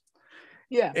Friends.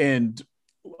 Yeah. And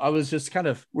I was just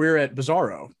we were at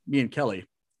Bizarro, me and Kelly.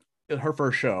 her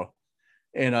first show,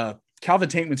 and Calvin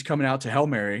Tankman's coming out to Hail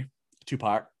Mary,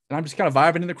 Tupac, and I'm just kind of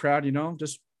vibing in the crowd,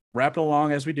 just rapping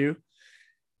along as we do.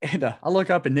 And I look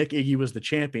up and Nick Iggy was the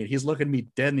champion. He's looking me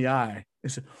dead in the eye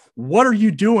and said, "What are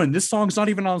you doing? This song's not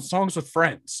even on Songs with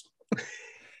Friends."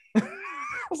 I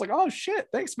was like, "Oh shit,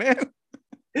 thanks, man."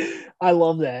 I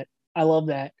love that. I love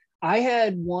that. I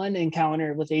had one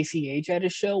encounter with ACH at a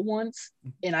show once,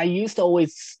 and I used to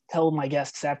always tell my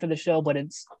guests after the show, but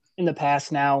it's in the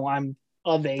past now. I'm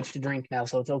of age to drink now,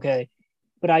 so it's okay.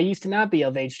 But I used to not be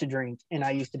of age to drink, and I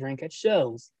used to drink at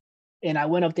shows. And I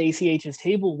went up to ACH's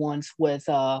table once with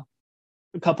a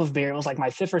cup of beer. It was like my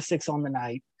 5th or 6th on the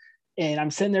night. And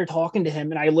I'm sitting there talking to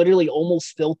him, and I literally almost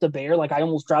spilt the beer. Like I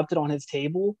almost dropped it on his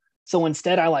table. So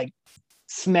instead, I like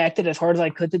smacked it as hard as I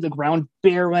could to the ground.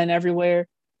 Beer went everywhere.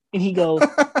 And he goes,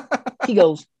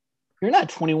 "You're not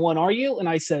 21, are you?" And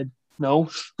I said, "No."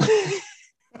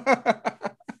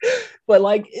 But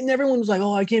like, and everyone was like,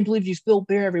 "Oh, I can't believe you spilled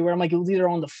beer everywhere." I'm like, it was either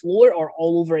on the floor or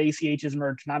all over ACH's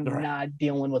merch. And I'm not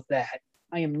dealing with that.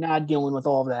 I am not dealing with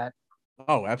all of that.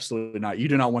 Oh, absolutely not. You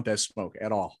do not want that smoke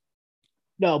at all.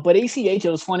 No, but ACH, it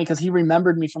was funny because he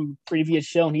remembered me from a previous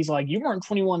show. And he's like, "You weren't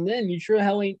 21 then. You sure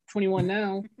hell ain't 21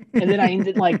 now." And then I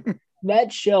ended like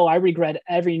that show. I regret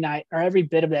every night or every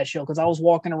bit of that show because I was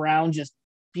walking around just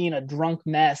being a drunk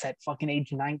mess at fucking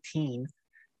age 19.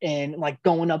 And like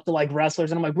going up to like wrestlers,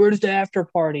 and I'm like, "Where's the after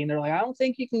party?" And they're like, "I don't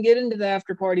think you can get into the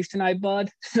after parties tonight, bud."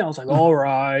 And I was like, "All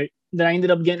right." Then I ended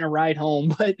up getting a ride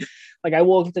home. But like I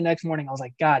woke up the next morning, I was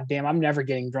like, "God damn, I'm never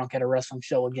getting drunk at a wrestling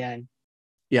show again."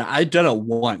 Yeah, I did it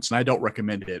once, and I don't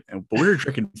recommend it. But we were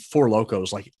drinking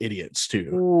 4lokos like idiots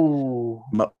too. Ooh.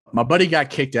 My buddy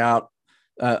got kicked out.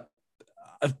 I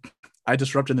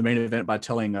disrupted the main event by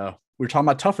telling we were talking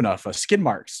about Tough Enough. Skid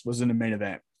Marks was in the main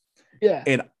event. Yeah.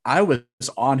 And I was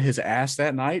on his ass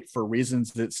that night for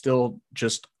reasons that still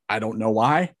just, I don't know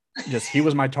why. Just he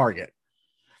was my target.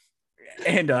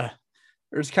 And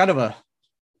there's kind of a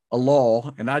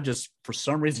lull. And I just, for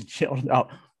some reason, yelled out,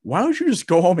 "Why don't you just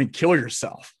go home and kill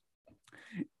yourself?"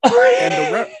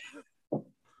 And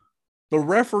the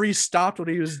referee stopped what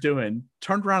he was doing,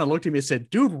 turned around and looked at me and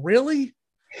said, "Dude, really?"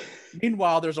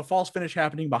 Meanwhile, there's a false finish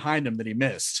happening behind him that he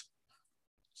missed.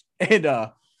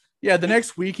 And yeah, the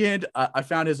next weekend, I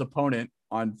found his opponent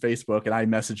on Facebook, and I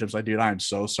messaged him. I was like, "Dude, I'm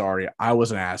so sorry. I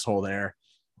was an asshole there.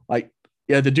 Like,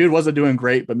 yeah, the dude wasn't doing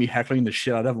great, but me heckling the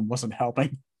shit out of him wasn't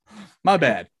helping. My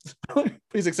bad.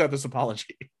 Please accept this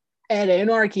apology." At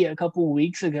Anarchy a couple of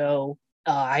weeks ago,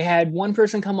 I had one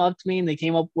person come up to me, and they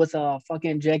came up with a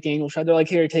fucking Jack Daniels shot. They're like,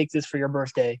 "Here, take this for your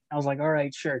birthday." I was like, "All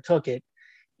right, sure," took it.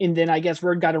 And then I guess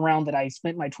word got around that I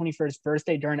spent my 21st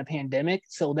birthday during a pandemic.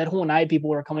 So that whole night,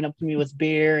 people were coming up to me with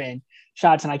beer and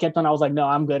shots. And I kept on, I was like, "No,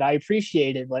 I'm good. I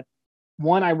appreciate it." But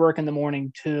one, I work in the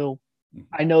morning. Two,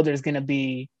 I know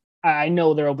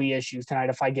there'll be issues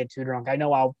tonight if I get too drunk. I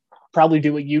know I'll probably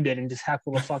do what you did and just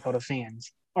heckle the fuck out of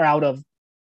fans or out of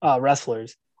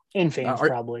wrestlers and fans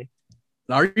probably.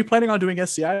 Are you planning on doing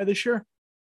SCI this year?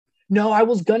 No, I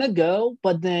was gonna go,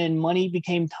 but then money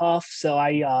became tough. So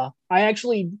I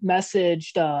actually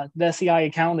messaged the SCI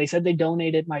account. They said they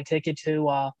donated my ticket to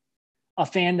a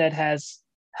fan that has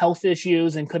health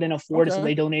issues and couldn't afford it, so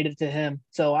they donated to him.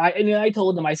 So I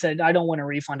told them, I said, "I don't want a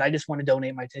refund. I just want to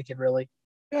donate my ticket, really.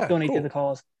 Yeah, donate to the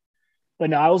cause." But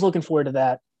no, I was looking forward to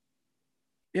that.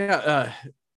 Yeah,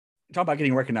 talk about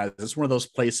getting recognized. It's one of those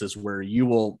places where you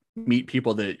will meet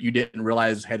people that you didn't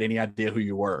realize had any idea who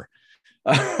you were.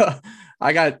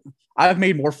 I've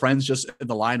made more friends just in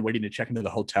the line waiting to check into the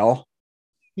hotel.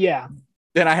 Yeah.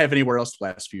 Than I have anywhere else the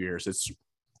last few years. It's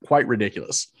quite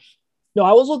ridiculous. No,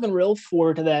 I was looking real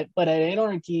forward to that. But at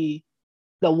Anarchy,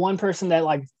 the one person that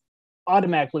like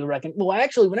automatically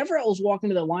actually, whenever I was walking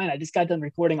to the line, I just got done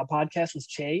recording a podcast with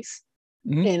Chase.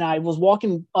 Mm-hmm. And I was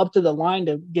walking up to the line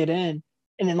to get in.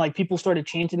 And then like people started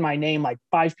chanting my name, like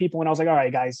 5 people. And I was like, "All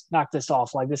right, guys, knock this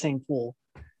off. Like this ain't cool."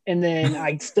 And then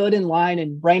I stood in line,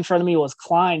 and right in front of me was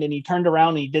Klein, and he turned around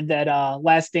and he did that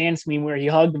Last Dance meme where he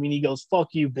hugged me and he goes, "Fuck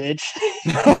you, bitch."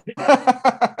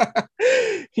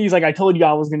 He's like, "I told you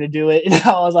I was going to do it." And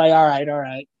I was like, all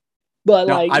right. But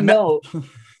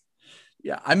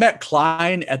yeah, I met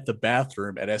Klein at the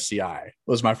bathroom at SCI.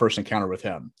 Was my first encounter with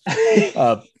him.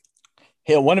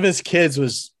 One of his kids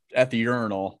was at the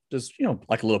urinal, just,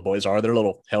 like little boys are. They're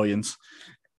little hellions.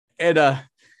 And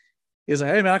he's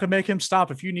like, "Hey, man, I can make him stop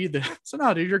if you need the." So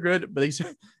no, dude, you're good. But he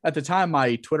said, at the time,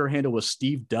 my Twitter handle was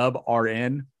Steve Dub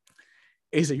RN.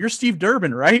 He said, "You're Steve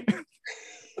Durbin, right?"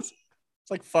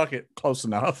 It's like, fuck it, close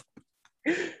enough.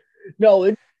 No,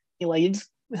 it's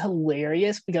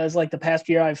hilarious because like the past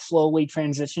year, I've slowly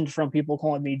transitioned from people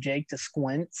calling me Jake to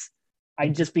Squints.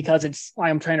 Because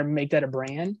I'm trying to make that a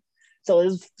brand. So it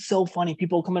was so funny.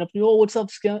 People coming up to me, oh, what's up,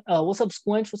 what's up,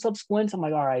 Squinch? What's up, Squinch? I'm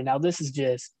like, all right, now this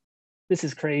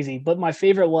is crazy. But my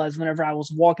favorite was whenever I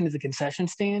was walking to the concession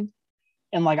stand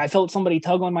and like I felt somebody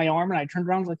tug on my arm and I turned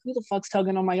around, I was like, who the fuck's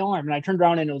tugging on my arm? And I turned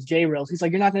around and it was J Rails. He's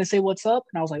like, you're not gonna say what's up?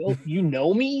 And I was like, oh, you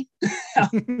know me?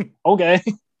 Okay.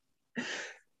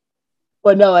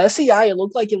 But no, SCI, it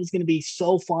looked like it was gonna be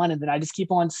so fun. And then I just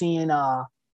keep on seeing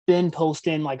Ben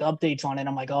posting like updates on it.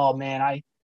 I'm like, oh man,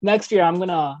 next year I'm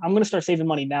gonna start saving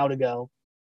money now to go.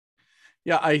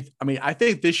 Yeah, I mean, I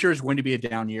think this year is going to be a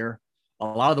down year. A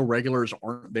lot of the regulars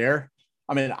aren't there.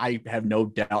 I mean, I have no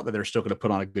doubt that they're still going to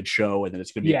put on a good show and that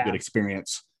it's going to be a good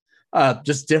experience.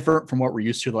 Just different from what we're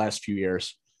used to the last few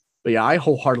years. But yeah, I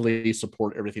wholeheartedly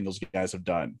support everything those guys have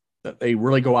done. That they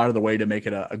really go out of the way to make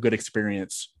it a good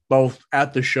experience, both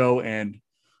at the show and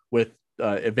with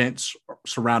events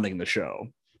surrounding the show.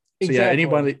 So yeah,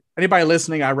 anybody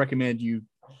listening, I recommend you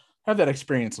have that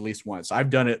experience at least once. I've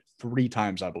done it 3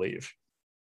 times, I believe.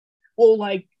 Well,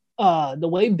 like the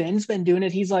way Ben's been doing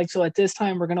it, he's like, so at this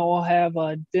time we're gonna all have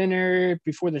dinner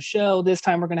before the show. This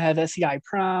time we're gonna have SCI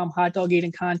prom, hot dog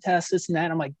eating contest, this and that.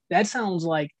 And I'm like, it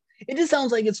just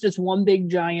sounds like it's just one big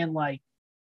giant, like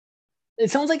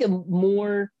it sounds like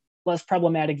a less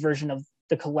problematic version of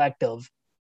the collective.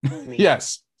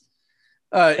 Yes.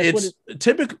 It's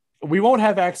typically we won't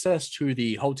have access to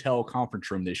the hotel conference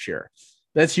room this year.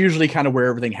 That's usually kind of where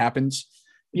everything happens.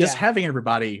 Just having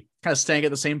everybody kind of staying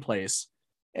at the same place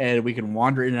and we can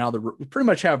wander in and out of the room. We pretty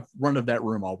much have run of that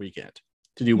room all weekend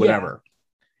to do whatever.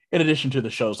 Yeah. In addition to the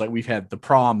shows, like we've had the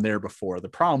prom there before. The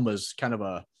prom was kind of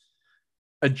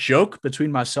a joke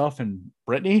between myself and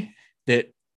Brittany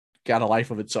that got a life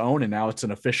of its own. And now it's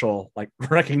an official, like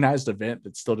recognized event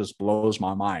that still just blows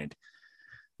my mind.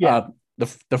 Yeah.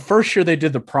 The first year they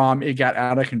did the prom, it got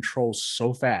out of control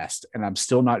so fast. And I'm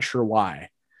still not sure why.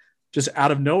 Just out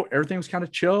of nowhere, everything was kind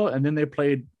of chill. And then they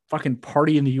played fucking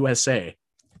Party in the USA.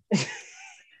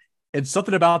 And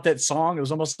something about that song, it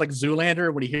was almost like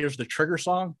Zoolander when he hears the trigger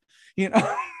song,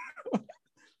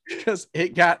 because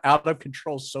it got out of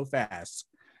control so fast.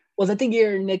 Was that the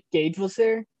year Nick Gage was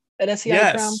there at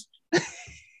SCI prom?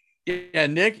 Yeah,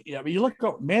 Nick. Yeah, but you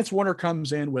look, Mance Warner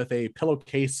comes in with a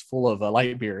pillowcase full of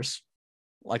light beers,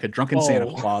 like a drunken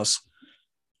Santa Claus.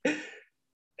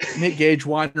 Nick Gage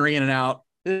wandering in and out.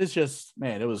 It's just,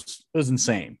 man, it was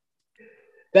insane.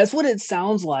 That's what it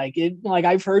sounds like. Like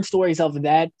I've heard stories of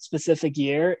that specific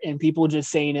year and people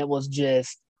just saying it was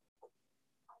just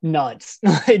nuts.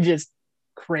 Just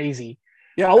crazy.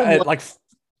 Yeah, at like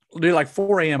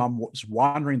 4 a.m. I'm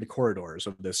wandering the corridors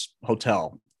of this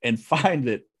hotel and find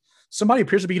that somebody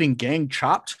appears to be getting gang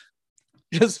chopped.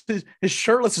 Just his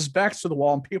shirtless, his back's to the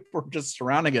wall, and people are just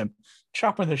surrounding him,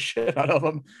 chopping the shit out of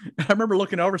him. And I remember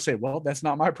looking over and saying, well, that's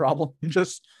not my problem. And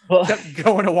just kept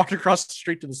going and walked across the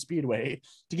street to the Speedway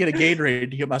to get a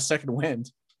Gatorade to get my second wind.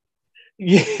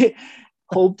 Yeah.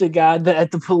 Hope to God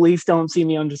that the police don't see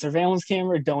me under surveillance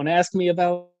camera. Don't ask me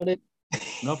about it.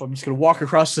 Nope, I'm just going to walk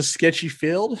across the sketchy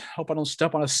field. Hope I don't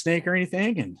step on a snake or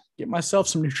anything and get myself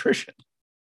some nutrition.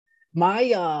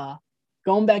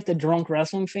 Going back to drunk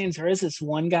wrestling fans, there is this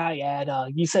one guy at,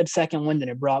 you said second wind, and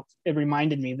it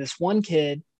reminded me, this one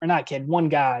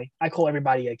guy, I call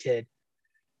everybody a kid.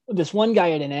 This one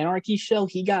guy at an Anarchy show,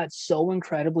 he got so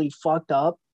incredibly fucked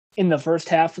up in the first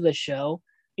half of the show,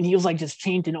 and he was like just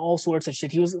chanting all sorts of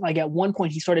shit. He was like, at one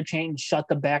point, he started chanting, shut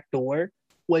the back door,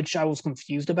 which I was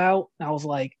confused about. And I was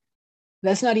like,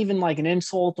 that's not even like an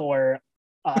insult or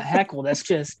a heckle. That's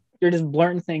just, you're just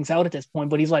blurting things out at this point.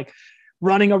 But he's like,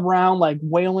 running around, like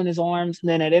wailing his arms. And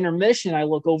then at intermission, I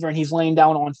look over and he's laying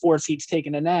down on 4 seats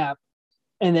taking a nap.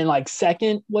 And then like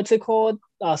second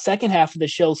half of the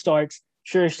show starts.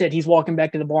 Sure as shit, he's walking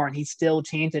back to the bar and he's still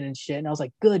chanting and shit. And I was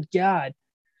like, good God.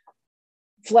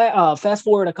 Fast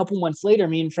forward a couple months later,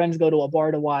 me and friends go to a bar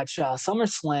to watch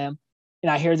Summerslam. And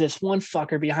I hear this one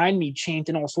fucker behind me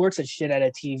chanting all sorts of shit at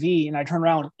a TV. And I turn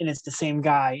around and it's the same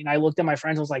guy. And I looked at my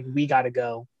friends. I was like, we got to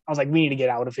go. I was like, we need to get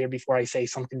out of here before I say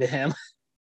something to him.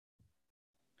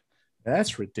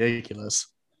 That's ridiculous.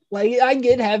 Like, I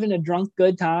get having a drunk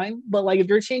good time, but like if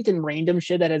you're chanting random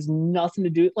shit that has nothing to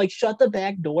do, like shut the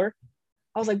back door.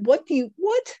 I was like, what?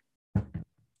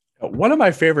 One of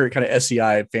my favorite kind of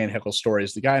SCI fan heckle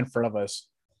stories, the guy in front of us,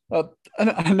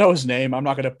 I know his name. I'm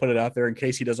not going to put it out there in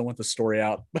case he doesn't want the story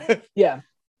out. Yeah.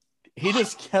 He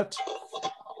just kept,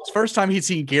 it's the first time he'd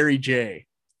seen Gary J.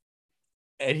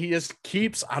 And he just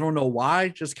keeps, I don't know why,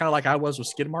 just kind of like I was with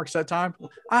skid marks that time.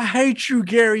 I hate you,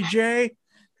 Gary J.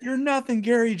 You're nothing,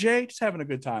 Gary J. Just having a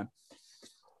good time.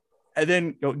 And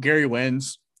then Gary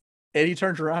wins. And he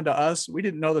turns around to us. We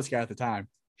didn't know this guy at the time.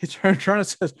 He turns around and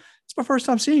says, "It's my first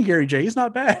time seeing Gary J. He's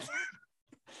not bad."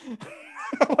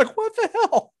 I'm like, what the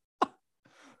hell?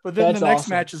 But then That's awesome.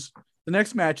 the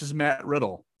next match is Matt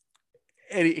Riddle.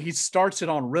 And he starts it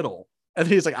on Riddle. And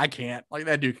he's like, I can't. Like,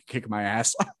 that dude can kick my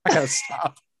ass. I gotta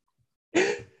stop.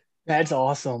 That's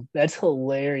awesome. That's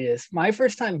hilarious. My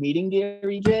first time meeting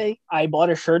Gary J, I bought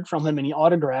a shirt from him and he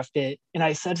autographed it. And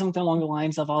I said something along the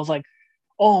lines of, I was like,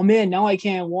 "Oh man, now I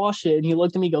can't wash it." And he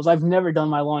looked at me and goes, "I've never done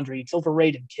my laundry. It's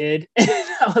overrated, kid." And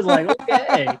I was like,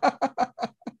 okay.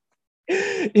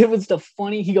 It was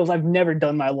he goes, "I've never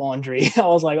done my laundry." I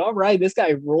was like, all right, this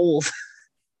guy rolls.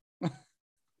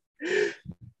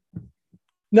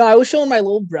 No, I was showing my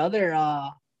little brother,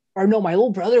 my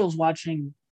little brother was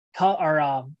watching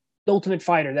The Ultimate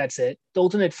Fighter. That's it. The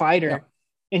Ultimate Fighter. Yeah.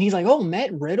 And he's like, "Oh,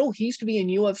 Matt Riddle, he used to be in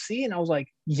UFC." And I was like,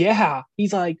 "Yeah."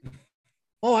 He's like,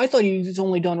 "Oh, I thought he's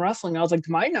only done wrestling." I was like,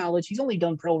 "To my knowledge, he's only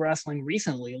done pro wrestling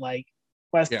recently, like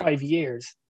last 5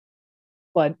 years."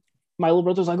 But my little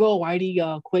brother was like, "Oh, why'd he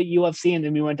quit UFC?" And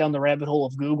then we went down the rabbit hole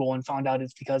of Google and found out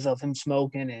it's because of him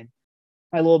smoking. And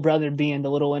my little brother, being the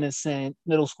little innocent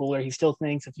middle schooler, he still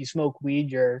thinks if you smoke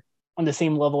weed, you're on the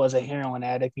same level as a heroin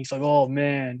addict. He's like, oh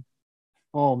man,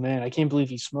 I can't believe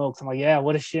he smokes." I'm like, "Yeah,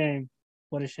 what a shame.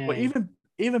 What a shame." Well,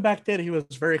 even back then, he was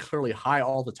very clearly high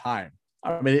all the time.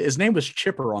 I mean, his name was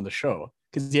Chipper on the show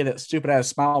because he had that stupid ass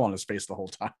smile on his face the whole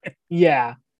time.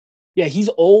 Yeah. Yeah, he's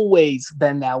always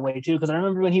been that way too. Because I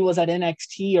remember when he was at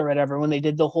NXT or whatever, when they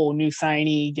did the whole new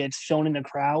signee gets shown in the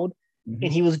crowd,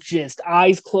 and he was just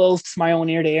eyes closed, smiling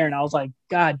ear to ear. And I was like,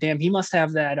 God damn, he must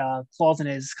have that clause in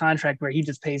his contract where he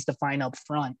just pays the fine up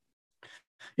front.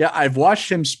 Yeah, I've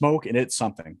watched him smoke, and it's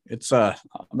something. It's I'm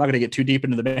not going to get too deep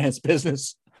into the man's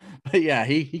business, but yeah,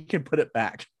 he can put it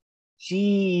back.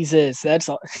 Jesus, that's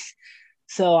all.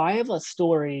 So I have a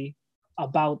story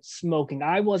about smoking.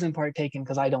 I wasn't partaking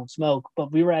because I don't smoke,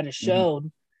 but we were at a show,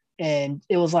 and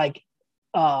it was like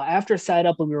after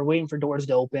setup, when we were waiting for doors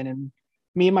to open, and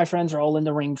me and my friends are all in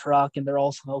the ring truck, and they're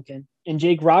all smoking. And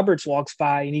Jake Roberts walks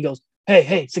by, and he goes,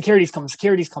 Hey, security's coming.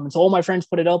 So all my friends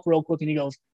put it up real quick, and he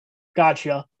goes,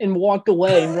 "Gotcha," and walked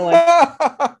away. And we're like,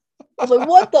 I was like,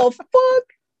 what the fuck?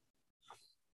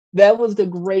 That was the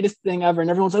greatest thing ever. And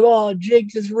everyone's like, "Oh, Jake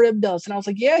just ribbed us." And I was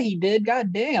like, "Yeah, he did.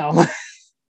 God damn."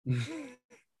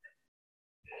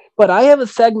 But I have a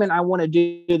segment I want to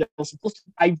do that was supposed to,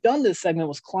 I've done this segment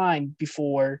with Klein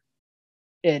before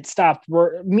it stopped.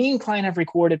 Me and Klein have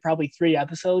recorded probably 3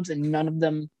 episodes and none of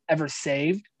them ever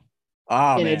saved.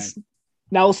 Oh, and man. It's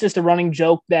just a running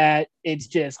joke that it's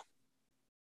just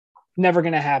never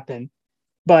going to happen.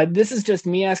 But this is just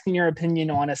me asking your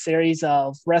opinion on a series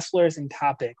of wrestlers and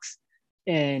topics.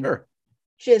 And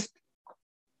just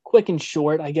quick and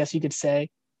short, I guess you could say.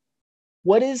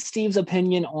 What is Steve's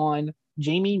opinion on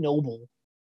Jamie Noble?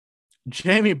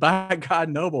 Jamie, by God,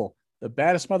 Noble, the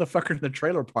baddest motherfucker in the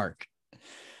trailer park.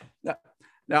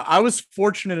 Now, I was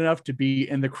fortunate enough to be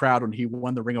in the crowd when he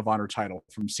won the Ring of Honor title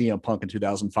from CM Punk in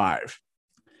 2005.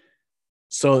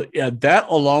 So, yeah, that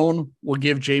alone will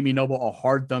give Jamie Noble a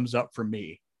hard thumbs up from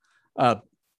me.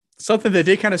 Something that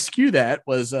did kind of skew that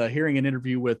was hearing an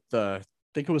interview with, I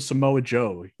think it was Samoa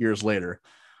Joe years later,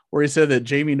 where he said that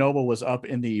Jamie Noble was up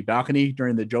in the balcony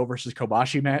during the Joe versus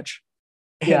Kobashi match.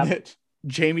 And that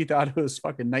Jamie thought it was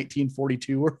fucking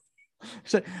 1942. He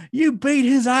said, "You beat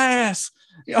his ass.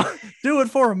 You know, do it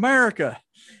for America."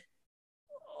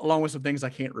 Along with some things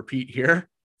I can't repeat here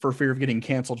for fear of getting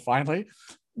canceled finally.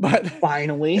 But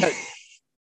finally.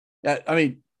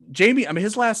 Jamie,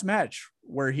 his last match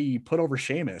where he put over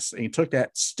Sheamus and he took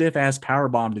that stiff ass power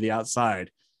bomb to the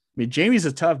outside. Jamie's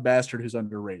a tough bastard who's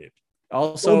underrated.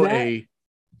 He's a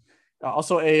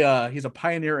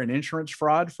pioneer in insurance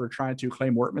fraud for trying to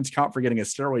claim workman's comp for getting a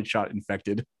steroid shot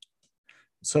infected.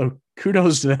 So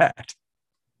kudos to that.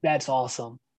 That's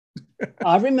awesome.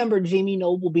 I remember Jamie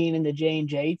Noble being in the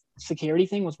J&J security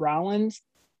thing with Rollins.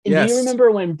 And do you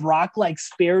remember when Brock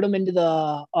speared him into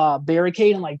the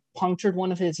barricade and punctured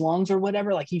one of his lungs or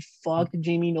whatever? He fucked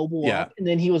Jamie Noble up, and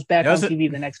then he was back on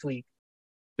TV the next week.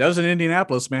 That was in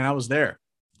Indianapolis, man. I was there.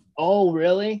 Oh,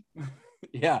 really?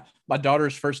 Yeah, my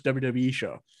daughter's first WWE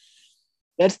show.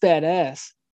 That's badass.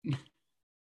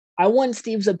 I want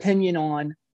Steve's opinion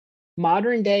on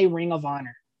modern day Ring of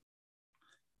Honor.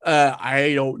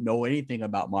 I don't know anything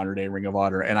about modern day Ring of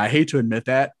Honor, and I hate to admit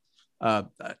that.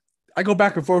 I go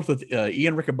back and forth with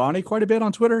Ian Riccaboni quite a bit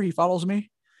on Twitter. He follows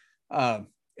me,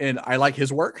 and I like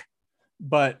his work.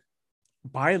 But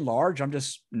by and large, I'm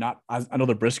just not. I know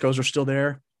the Briscoes are still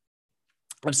there.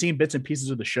 I've seen bits and pieces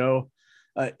of the show.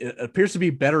 It appears to be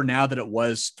better now than it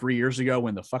was 3 years ago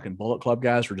when the fucking Bullet Club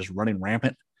guys were just running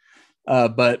rampant.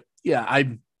 But yeah,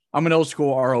 I'm an old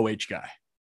school ROH guy.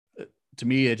 To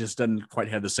me, it just doesn't quite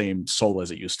have the same soul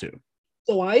as it used to.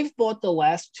 So I've bought the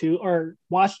last two or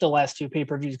watched the last two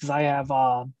pay-per-views because I have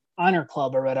Honor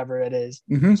Club or whatever it is.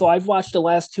 Mm-hmm. So I've watched the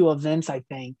last two events, I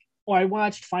think. Or I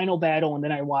watched Final Battle and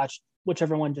then I watched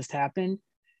whichever one just happened.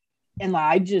 And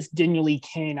I just genuinely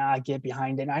cannot get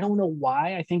behind it. And I don't know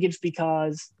why. I think it's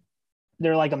because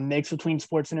they're like a mix between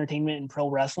sports entertainment and pro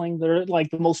wrestling. They're like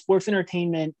the most sports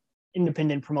entertainment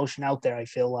independent promotion out there, I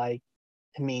feel like,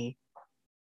 to me.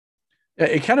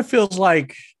 It kind of feels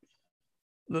like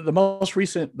the most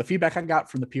recent, the feedback I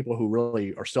got from the people who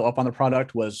really are still up on the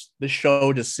product was this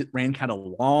show just ran kind of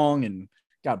long and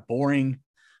got boring,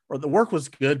 or the work was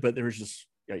good, but there was just,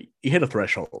 you hit a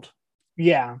threshold.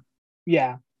 Yeah.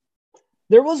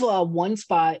 There was one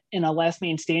spot in a last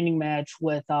man standing match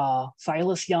with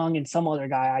Silas Young and some other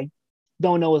guy. I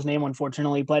don't know his name,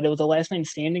 unfortunately, but it was a last man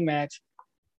standing match.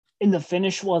 And the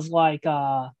finish was like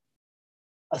a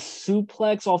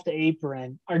suplex off the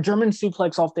apron, or German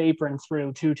suplex off the apron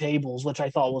through two tables, which I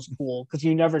thought was cool because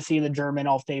you never see the German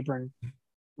off the apron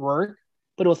work.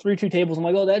 But it was through two tables. I'm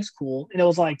like, oh, that's cool. And it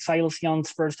was like Silas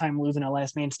Young's first time losing a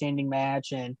last man standing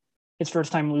match and his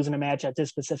first time losing a match at this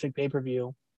specific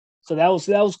pay-per-view. So that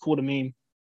was cool to me.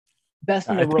 Best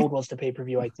in the world was the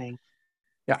pay-per-view, I think.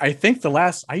 Yeah, I think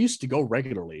I used to go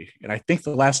regularly, and I think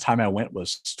the last time I went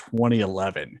was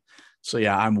 2011. So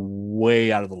yeah, I'm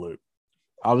way out of the loop.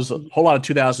 I was a whole lot of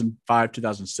 2005,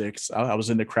 2006. I was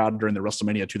in the crowd during the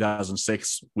WrestleMania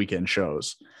 2006 weekend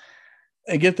shows.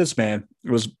 And get this, man,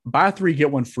 it was buy three, get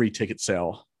one free ticket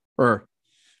sale, or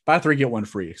buy three, get one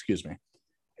free, excuse me.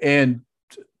 And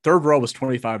third row was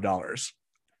 $25.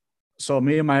 So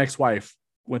me and my ex-wife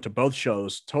went to both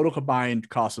shows, total combined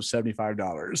cost of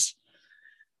 $75.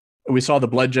 And we saw the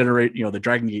Blood Generate, the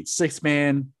Dragon Gate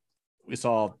 6-man. We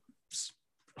saw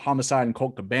Homicide and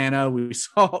Colt Cabana. We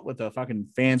saw it with the fucking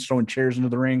fans throwing chairs into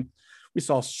the ring. We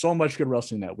saw so much good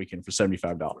wrestling that weekend for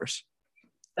 $75.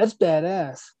 That's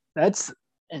badass. That's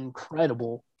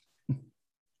incredible.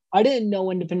 I didn't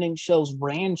know independent shows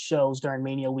ran shows during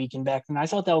Mania weekend back then. I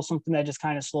thought that was something that just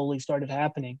kind of slowly started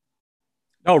happening.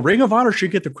 No, Ring of Honor should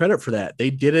get the credit for that.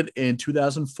 They did it in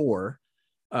 2004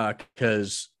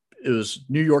 because it was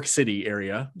New York City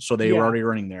area, so they were already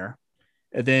running there.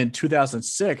 And then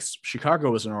 2006,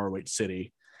 Chicago was an ROH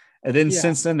city. And then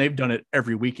since then, they've done it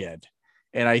every weekend.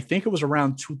 And I think it was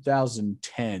around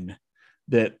 2010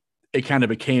 that it kind of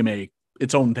became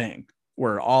its own thing,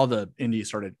 where all the indies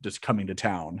started just coming to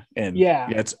town. And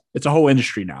it's a whole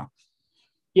industry now.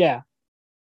 Yeah.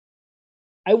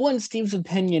 I want Steve's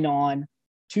opinion on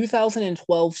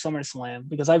 2012 SummerSlam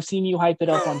because I've seen you hype it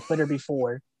up on Twitter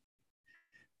before.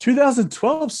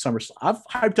 2012 SummerSlam. I've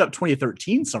hyped up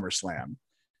 2013 SummerSlam.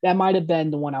 That might have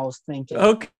been the one I was thinking.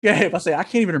 Okay, I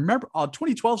can't even remember.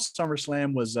 2012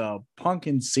 SummerSlam was Punk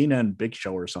and Cena and Big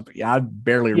Show or something. Yeah, I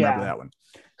barely remember that one.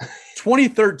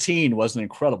 2013 was an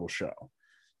incredible show.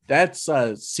 That's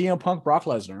CM Punk Brock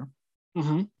Lesnar,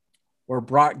 where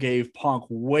Brock gave Punk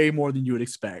way more than you would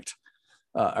expect.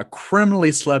 A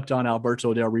criminally slept on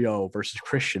Alberto Del Rio versus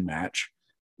Christian match.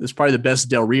 This is probably the best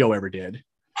Del Rio ever did.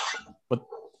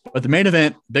 But the main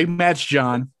event, big match,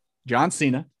 John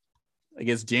Cena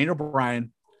against Daniel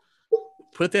Bryan.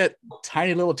 Put that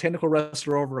tiny little technical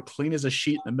wrestler over clean as a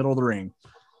sheet in the middle of the ring.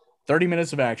 30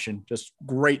 minutes of action. Just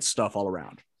great stuff all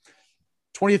around.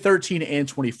 2013 and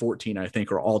 2014, I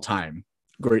think, are all-time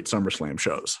great SummerSlam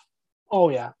shows. Oh,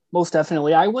 yeah, most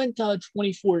definitely. I went to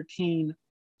 2014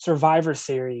 Survivor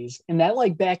Series, and that,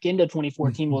 back into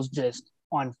 2014 was just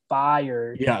on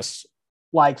fire. Yes.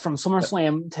 From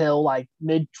SummerSlam till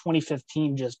mid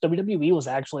 2015, just WWE was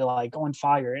actually on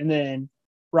fire. And then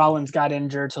Rollins got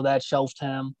injured, so that shelved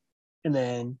him. And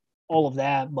then all of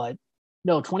that. But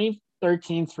no,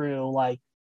 2013 through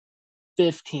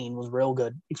 15 was real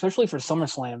good, especially for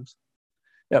SummerSlams.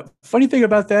 Yeah. Funny thing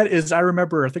about that is I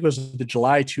remember, I think it was the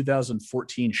July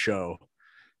 2014 show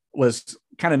was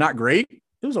kind of not great.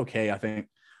 It was okay, I think.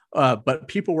 But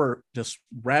people were just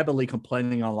rabidly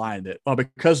complaining online that,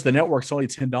 because the network's only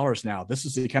 $10 now, this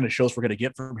is the kind of shows we're going to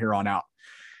get from here on out.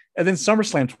 And then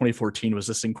SummerSlam 2014 was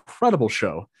this incredible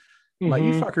show. Like,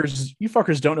 you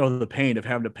fuckers don't know the pain of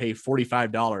having to pay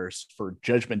 $45 for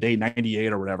Judgment Day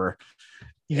 98 or whatever.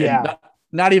 Yeah.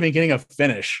 Not even getting a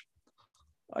finish.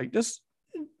 Just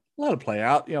let it play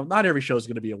out. Not every show is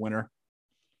going to be a winner.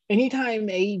 Anytime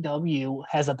AEW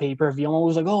has a pay-per-view, I'm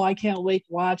always like, oh, I can't wait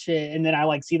to watch it. And then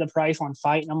I see the price on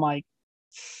Fight, and I'm like,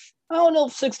 I don't know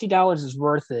if $60 is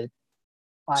worth it.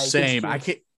 Same. I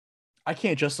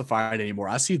can't justify it anymore.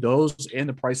 I see those and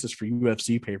the prices for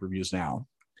UFC pay-per-views now.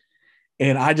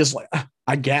 And I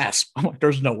I gasp. I'm like,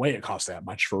 there's no way it costs that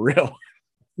much for real.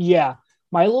 Yeah.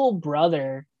 My little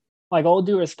brother, like all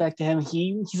due respect to him,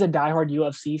 he's a diehard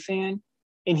UFC fan,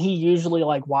 and he usually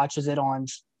like watches it on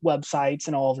websites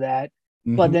and all of that.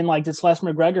 But then like this last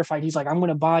McGregor fight, he's like, I'm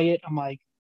gonna buy it. I'm like,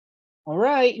 all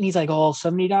right. And he's like, oh,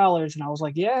 $70. And I was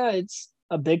like, yeah, it's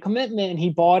a big commitment. And he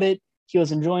bought it. He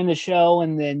was enjoying the show.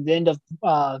 And then the end of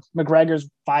McGregor's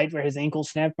fight where his ankle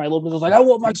snapped, my little brother was like, I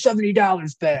want my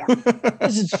 $70 back.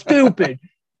 This is stupid.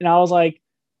 And I was like,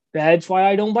 that's why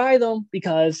I don't buy them,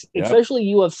 because especially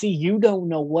UFC, you don't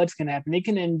know what's going to happen. It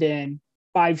can end in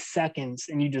 5 seconds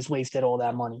and you just wasted all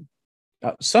that money.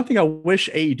 Something I wish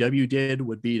AEW did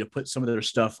would be to put some of their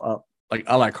stuff up like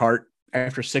a la carte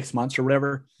after 6 months or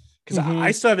whatever. Because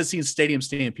I still haven't seen Stadium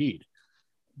Stampede,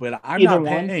 but I'm not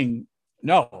paying.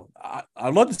 No,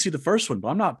 I'd love to see the first one, but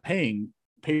I'm not paying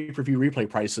pay-per-view replay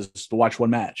prices to watch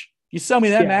one match. You sell me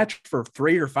that match for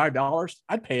 $3 or $5,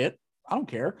 I'd pay it. I don't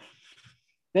care.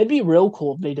 That'd be real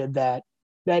cool if they did that.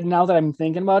 That now that I'm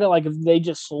thinking about it, like if they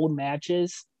just sold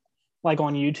matches like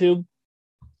on YouTube.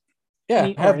 Yeah,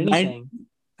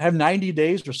 have 90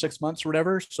 days or 6 months or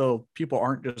whatever, so people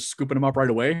aren't just scooping them up right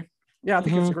away. Yeah, I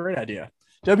think it's a great idea.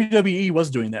 WWE was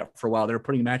doing that for a while. They were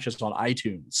putting matches on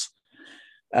iTunes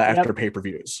after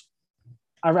pay-per-views.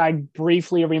 I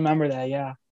briefly remember that,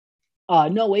 yeah.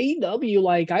 No, AEW,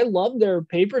 like, I love their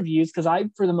pay-per-views because I,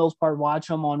 for the most part, watch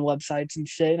them on websites and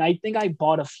shit, and I think I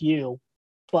bought a few.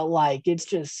 But, like, it's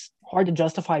just hard to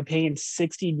justify paying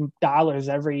 $60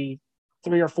 every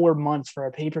 3 or 4 months for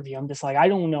a pay-per-view. I'm just like, I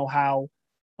don't know how.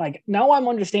 Like, now I'm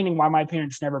understanding why my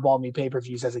parents never bought me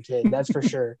pay-per-views as a kid. That's for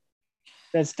sure.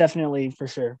 That's definitely for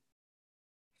sure.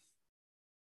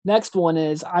 Next one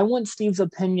is, I want Steve's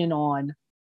opinion on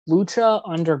Lucha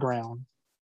Underground.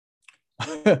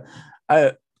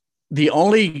 The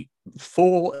only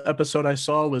full episode I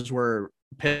saw was where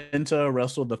Penta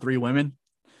wrestled the 3 women.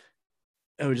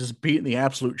 It was just beating the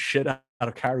absolute shit out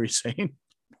of Kairi Sane.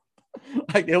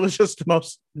 Like, it was just the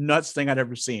most nuts thing I'd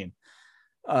ever seen.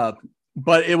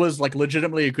 But it was like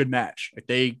legitimately a good match. Like,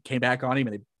 they came back on him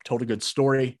and they told a good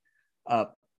story.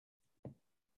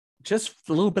 Just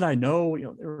a little bit I know, they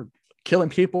were killing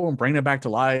people and bringing them back to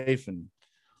life and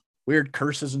weird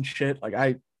curses and shit. Like,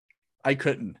 I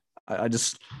couldn't.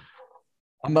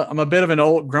 I'm a bit of an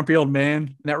old grumpy old man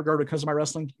in that regard because of my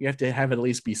wrestling. You have to have it at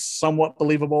least be somewhat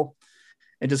believable,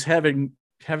 and just having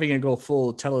it go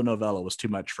full telenovela was too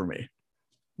much for me.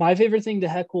 My favorite thing to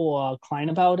heckle Klein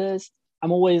about is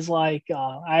I'm always like,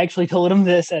 I actually told him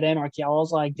this at Anarchy. I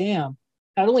was like, damn,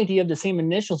 not only do you have the same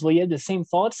initials, but you have the same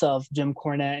thoughts of Jim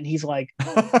Cornette. And he's like,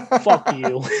 fuck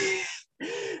you.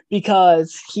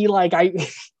 Because he, like,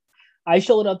 I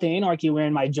showed up to Anarchy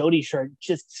wearing my Jody shirt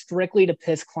just strictly to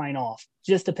piss Klein off.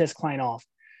 Just to piss Klein off.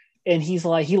 And he's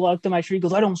like, he looked at my shirt. He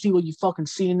goes, I don't see what you fucking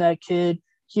see in that kid.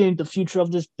 He ain't the future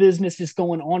of this business, just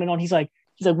going on and on. He's like,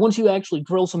 once you actually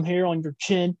drill some hair on your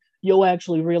chin, you'll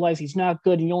actually realize he's not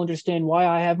good and you'll understand why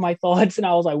I have my thoughts. And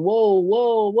I was like,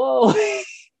 whoa.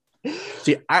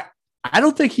 See, I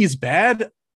don't think he's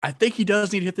bad. I think he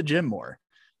does need to hit the gym more.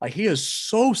 Like, he is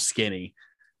so skinny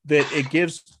that it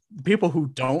gives people who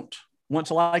don't want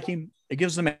to like him, it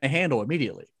gives them a handle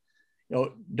immediately.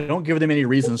 Don't give them any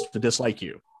reasons to dislike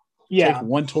you. Yeah. Take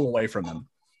one tool away from them.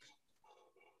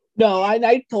 No,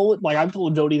 I've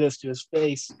told Jody this to his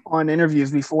face on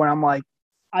interviews before, and I'm like,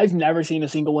 I've never seen a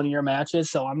single one of your matches,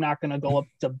 so I'm not going to go up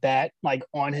to bat like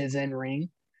on his in ring,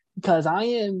 because I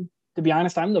am, to be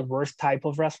honest, I'm the worst type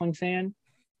of wrestling fan.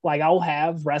 Like, I'll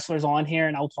have wrestlers on here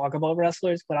and I'll talk about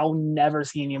wrestlers, but I'll never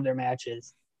see any of their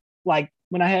matches. Like,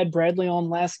 when I had Bradley on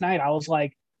last night, I was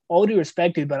like, all due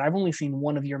respect, dude, but I've only seen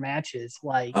one of your matches.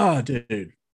 Like, oh,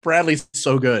 dude, Bradley's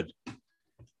so good.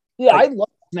 Yeah, I love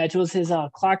this match. It was his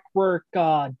clockwork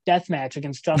death match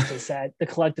against Justice at the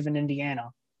Collective in Indiana.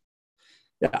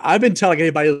 Yeah, I've been telling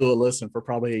anybody who will listen for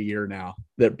probably a year now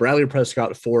that Bradley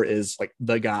Prescott 4 is like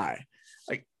the guy.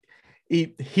 Like,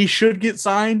 he should get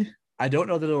signed. I don't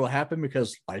know that it'll happen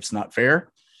because life's not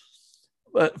fair.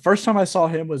 But first time I saw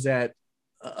him was at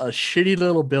a shitty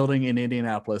little building in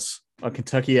Indianapolis on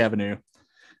Kentucky Avenue.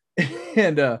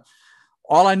 And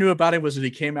all I knew about him was that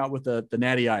he came out with the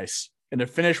Natty Ice, and the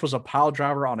finish was a pile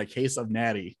driver on a case of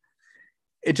Natty.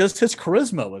 It just, his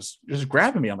charisma was just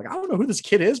grabbing me. I'm like, I don't know who this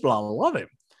kid is, but I love him.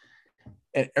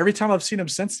 And every time I've seen him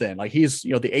since then, like, he's,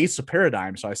 the ace of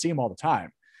Paradigm. So I see him all the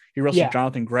time. He wrestled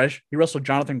Jonathan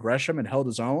Gresham and held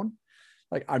his own.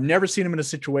 Like, I've never seen him in a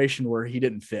situation where he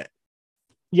didn't fit.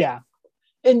 Yeah.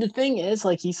 And the thing is,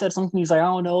 like, he said something, he's like, I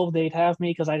don't know if they'd have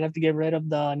me because I'd have to get rid of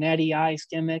the Natty Ice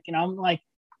gimmick. And I'm like,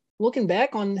 looking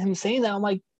back on him saying that, I'm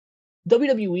like,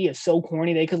 WWE is so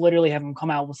corny. They could literally have him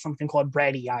come out with something called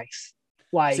Bratty Ice.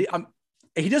 Like, See,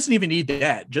 he doesn't even need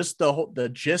that. Just the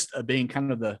gist of being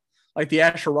kind of the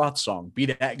Asher Roth song, be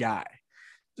that guy.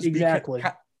 Just exactly.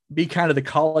 Be kind of the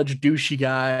college douchey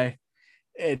guy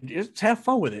and just have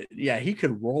fun with it. Yeah, he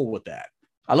could roll with that.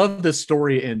 I love this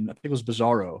story in, I think it was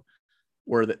Bizarro,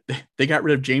 where they got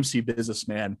rid of James C.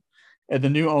 Businessman, and the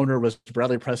new owner was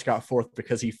Bradley Prescott Fourth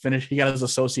because he got his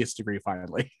associate's degree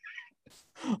finally.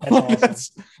 That's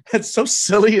awesome. That's so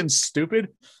silly and stupid,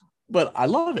 but I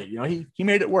love it. He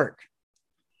made it work.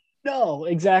 No,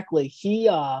 exactly.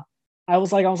 I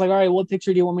was like, all right, what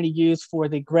picture do you want me to use for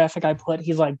the graphic I put?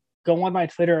 He's like, go on my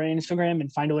Twitter or Instagram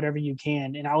and find whatever you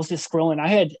can. And I was just scrolling. I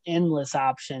had endless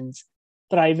options,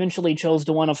 but I eventually chose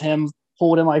the one of him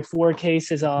holding like 4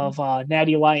 cases of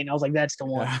Natty Light. And I was like, that's the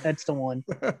one. Yeah. That's the one.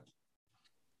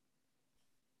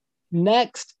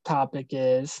 Next topic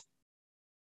is,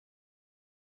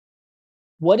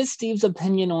 what is Steve's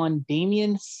opinion on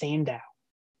Damien Sandow?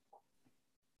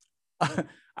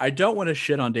 I don't want to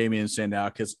shit on Damien Sandow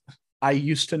because I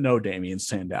used to know Damien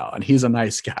Sandow and he's a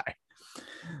nice guy.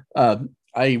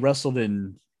 I wrestled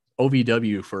in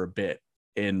OVW for a bit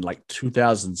in like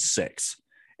 2006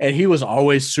 and he was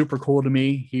always super cool to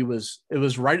me. It was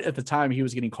right at the time he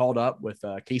was getting called up with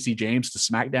Casey James to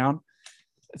SmackDown.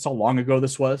 That's how long ago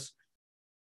this was.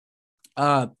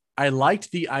 I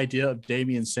liked the idea of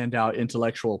Damien Sandow,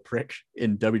 intellectual prick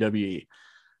in WWE,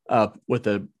 with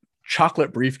a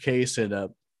chocolate briefcase and a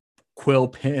quill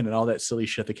pen and all that silly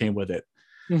shit that came with it.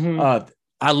 Mm-hmm.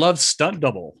 I love stunt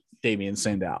double Damien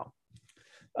Sandow.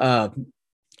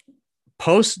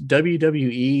 Post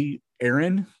WWE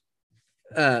Aaron,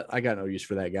 I got no use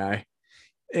for that guy.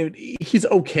 He's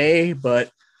okay,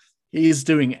 but he's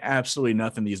doing absolutely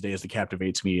nothing these days that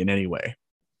captivates me in any way.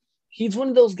 He's one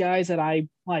of those guys that I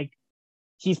like.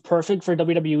 He's perfect for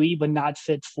WWE, but not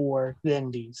fit for the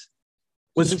Indies.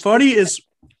 What's funny is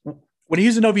when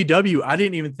he's in OVW, I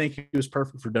didn't even think he was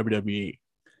perfect for WWE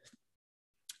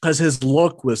because his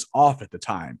look was off at the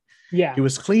time. Yeah, he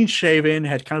was clean shaven,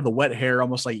 had kind of the wet hair,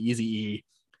 almost like Eazy-E.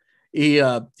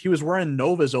 He was wearing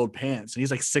Nova's old pants, and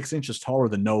he's like 6 inches taller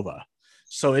than Nova,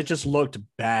 so it just looked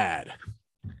bad.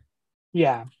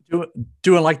 Yeah,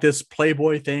 doing like this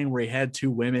Playboy thing where he had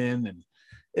 2 women, and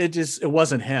it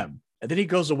wasn't him. And then he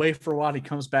goes away for a while. And he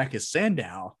comes back as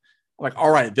Sandow. I'm like, all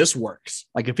right, this works.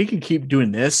 Like if he can keep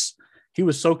doing this, he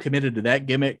was so committed to that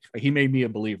gimmick. He made me a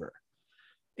believer.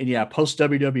 And yeah, post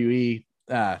WWE,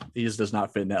 he just does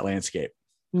not fit in that landscape.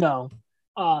 No,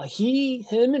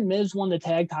 him and Miz won the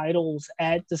tag titles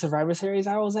at the Survivor Series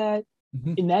I was at.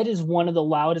 Mm-hmm. And that is one of the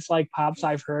loudest like pops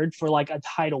I've heard for like a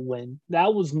title win.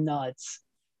 That was nuts.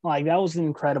 Like that was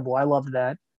incredible. I loved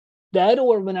that. That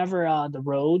or whenever the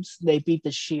Rhodes, they beat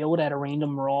the Shield at a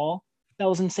random Raw that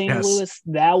was in St. Louis.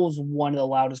 That was one of the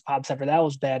loudest pops ever. That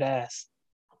was badass.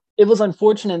 It was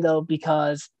unfortunate though,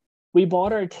 because we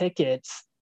bought our tickets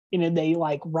and they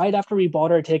like right after we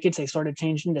bought our tickets, they started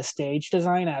changing the stage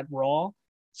design at Raw.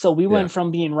 So we went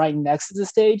from being right next to the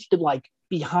stage to like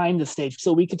behind the stage.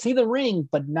 So we could see the ring,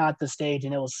 but not the stage.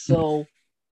 And it was so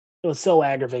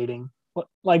aggravating.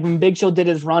 Like when Big Show did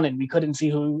his running, we couldn't see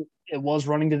who it was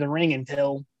running to the ring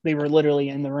until they were literally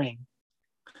in the ring.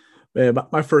 Man,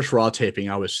 my first Raw taping,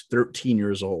 I was 13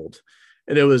 years old.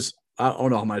 And it was, I don't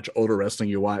know how much older wrestling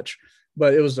you watch,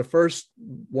 but it was the first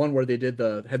one where they had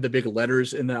the big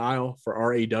letters in the aisle for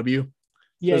RAW.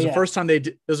 Yeah, it was the first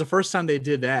time they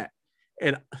did that.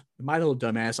 And my little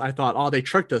dumbass, I thought, oh, they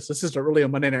tricked us. This isn't really a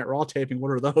Monday Night Raw taping.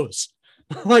 What are those?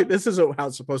 Like, this isn't how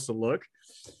it's supposed to look.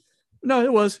 No,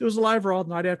 it was a live Raw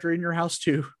night after In Your House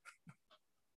too.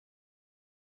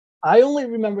 I only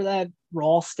remember that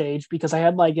Raw stage because I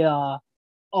had like a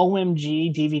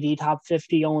OMG DVD top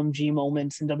 50 OMG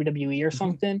moments in WWE or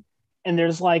something. Mm-hmm. And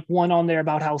there's like one on there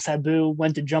about how Sabu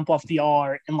went to jump off the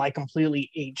R and like completely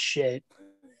ate shit.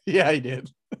 Yeah, he did.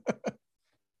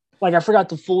 Like I forgot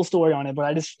the full story on it, but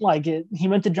I just like it. He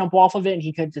went to jump off of it and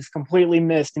he could just completely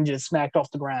missed and just smacked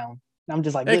off the ground. And I'm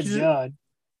just like, good God.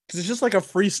 Because it's just like a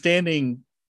freestanding,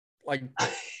 like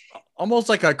almost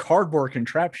like a cardboard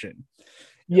contraption.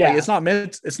 Yeah, like it's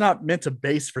not meant to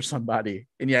base for somebody.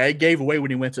 And yeah, it gave away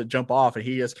when he went to jump off, and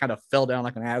he just kind of fell down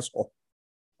like an asshole.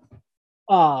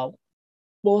 What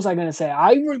was I gonna say?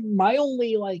 My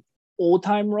only like old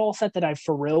time Raw set that I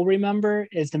for real remember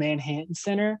is the Manhattan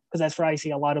Center, because that's where I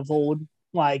see a lot of old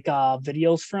like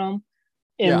videos from.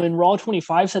 And when Raw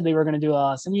 25 said they were going to do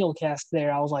a simulcast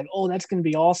there, I was like, oh, that's going to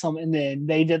be awesome. And then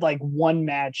they did like one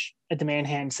match at the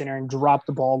Manhattan Center and dropped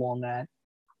the ball on that.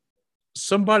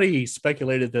 Somebody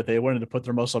speculated that they wanted to put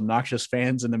their most obnoxious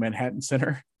fans in the Manhattan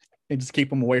Center and just keep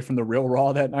them away from the real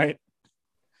Raw that night.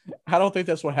 I don't think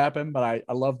that's what happened, but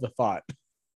I love the thought.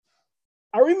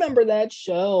 I remember that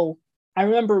show. I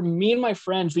remember me and my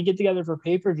friends, we get together for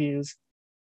pay-per-views,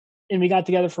 and we got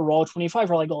together for Raw 25.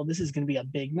 We're like, oh, this is going to be a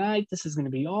big night. This is going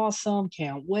to be awesome.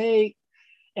 Can't wait.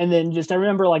 And then I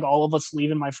remember like all of us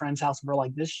leaving my friend's house and we're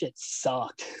like, this shit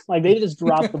sucked. Like they just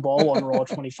dropped the ball on Raw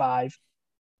 25.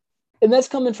 And that's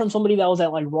coming from somebody that was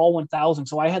at like Raw 1000.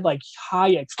 So I had like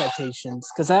high expectations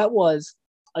because that was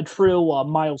a true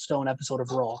milestone episode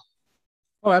of Raw.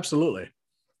 Oh, absolutely.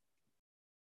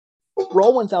 Raw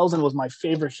 1000 was my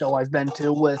favorite show I've been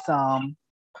to with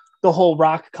the whole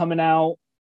Rock coming out.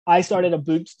 I started a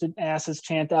Boots to Asses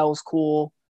chant. That was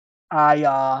cool.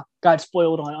 I got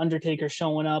spoiled on Undertaker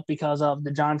showing up because of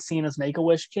the John Cena's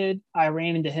Make-A-Wish kid. I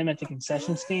ran into him at the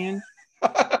concession stand.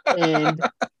 And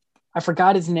I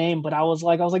forgot his name, but I was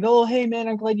like, oh, hey, man,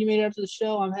 I'm glad you made it after the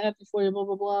show. I'm happy for you, blah,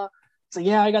 blah, blah. So,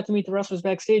 yeah, I got to meet the wrestlers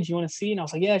backstage. You want to see? And I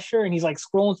was like, yeah, sure. And he's like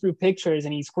scrolling through pictures,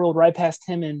 and he scrolled right past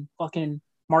him and fucking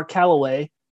Mark Calloway.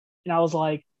 And I was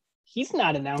like, he's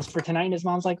not announced for tonight. And his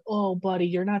mom's like, oh, buddy,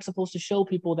 you're not supposed to show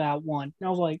people that one. And I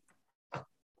was like,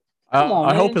 come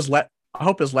on, I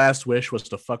hope his last wish was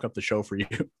to fuck up the show for you.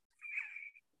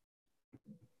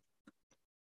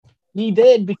 He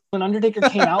did, because when Undertaker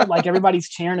came out, like everybody's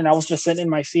cheering, and I was just sitting in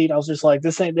my seat. I was just like,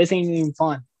 this ain't even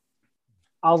fun.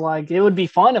 I was like, it would be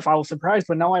fun if I was surprised,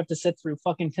 but now I have to sit through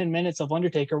fucking 10 minutes of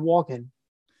Undertaker walking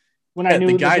when I knew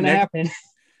it was going to happen.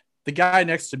 The guy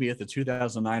next to me at the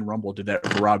 2009 Rumble did that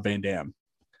for Rob Van Dam.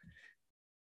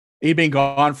 He'd been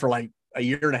gone for like a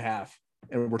year and a half.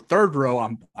 And we're third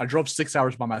row. I drove 6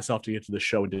 hours by myself to get to the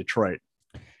show in Detroit.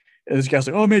 And this guy's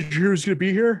like, oh, man, did you hear who's going to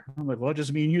be here? I'm like, well,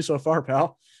 just me and you so far,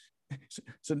 pal. He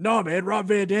said, no, man, Rob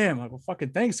Van Dam. I'm like, well, fucking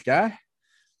thanks, guy.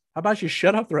 How about you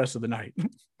shut up the rest of the night?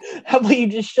 How about you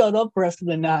just shut up the rest of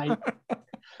the night?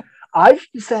 I've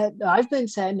been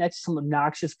sat next to some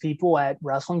obnoxious people at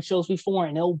wrestling shows before,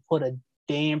 and it'll put a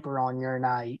damper on your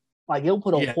night. Like, it'll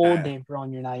put a whole damper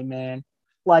on your night, man.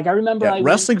 Like, I remember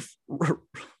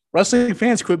wrestling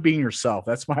fans, quit being yourself.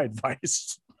 That's my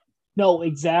advice. No,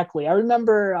 exactly. I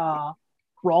remember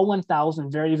Raw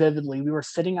 1000 very vividly. We were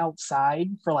sitting outside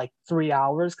for like 3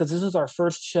 hours because this was our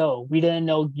first show. We didn't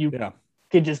know you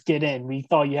could just get in. We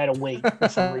thought you had to wait for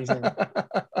some reason.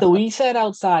 So we sat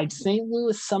outside, St.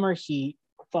 Louis summer heat,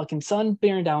 fucking sun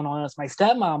bearing down on us. My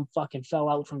stepmom fucking fell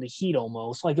out from the heat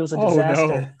almost. Like it was a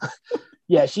disaster. No.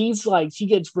 Yeah, she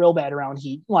gets real bad around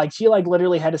heat. Like she like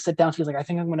literally had to sit down. She was like, I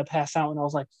think I'm gonna pass out. And I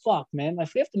was like, fuck, man. Like,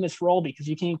 if we have to miss Raw because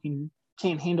you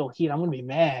can't handle heat, I'm gonna be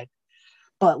mad.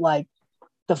 But like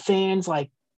the fans,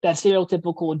 like that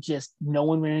stereotypical just no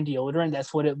one wearing deodorant.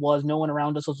 That's what it was. No one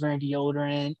around us was wearing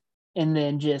deodorant. And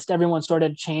then just everyone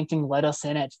started chanting, let us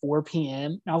in at 4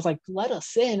 p.m. And I was like, let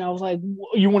us in. I was like,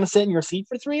 you want to sit in your seat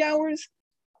for 3 hours?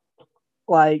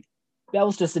 Like, that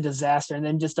was just a disaster. And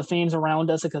then just the fans around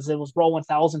us, because it was Raw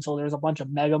 1000, so there's a bunch of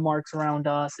mega marks around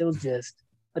us. It was just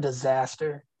a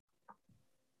disaster.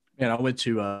 And I went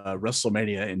to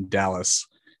WrestleMania in Dallas,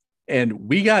 and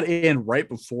we got in right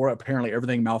before apparently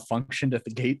everything malfunctioned at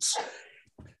the gates.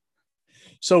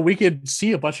 So we could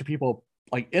see a bunch of people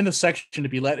like in the section to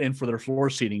be let in for their floor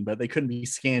seating, but they couldn't be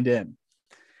scanned in.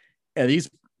 And these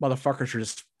motherfuckers are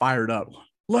just fired up.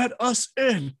 Let us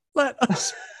in. Let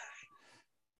us.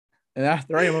 And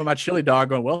there I am with my chili dog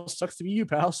going, well, sucks to be you,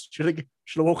 pals. Should have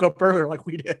woke up earlier like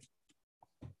we did.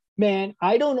 Man,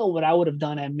 I don't know what I would have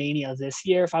done at Mania this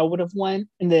year if I would have went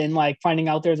and then like finding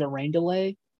out there's a rain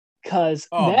delay. Because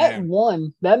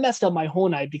that messed up my whole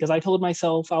night, because I told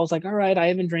myself, I was like, all right, I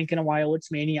haven't drank in a while.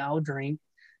 It's Mania, I'll drink.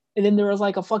 And then there was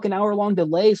like a fucking hour-long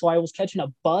delay, so I was catching a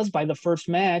buzz by the first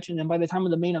match, and then by the time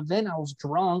of the main event, I was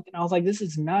drunk, and I was like, this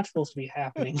is not supposed to be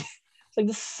happening. It's like,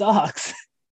 this sucks.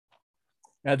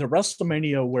 At the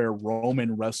WrestleMania where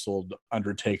Roman wrestled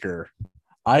Undertaker,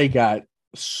 I got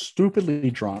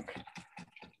stupidly drunk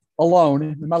alone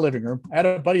in my living room. I had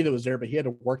a buddy that was there, but he had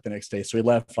to work the next day, so he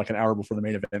left like an hour before the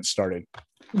main event started.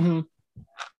 Mm-hmm.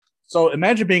 So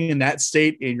imagine being in that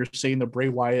state and you're seeing the Bray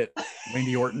Wyatt,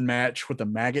 Randy Orton match with the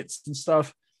maggots and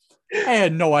stuff. I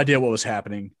had no idea what was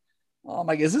happening. I'm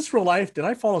like, is this real life? Did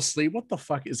I fall asleep? What the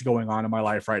fuck is going on in my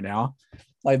life right now?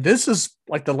 Like, this is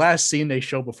like the last scene they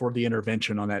show before the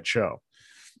intervention on that show.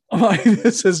 I'm like,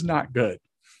 this is not good.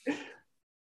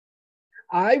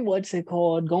 What's it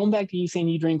called? Going back to you saying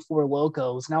you drink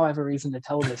 4lokos. Now I have a reason to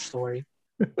tell this story.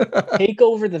 Take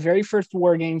over the very first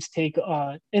War Games,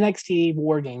 NXT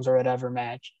War Games or whatever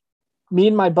match. Me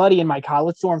and my buddy in my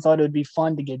college dorm thought it would be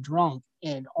fun to get drunk.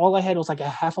 And all I had was like a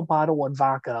half a bottle of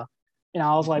vodka. And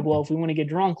I was like, well, if we want to get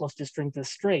drunk, let's just drink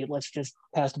this straight. Let's just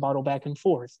pass the bottle back and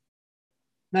forth.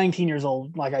 19 years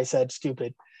old, like I said,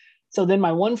 stupid. So then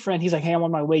my one friend, he's like, hey, I'm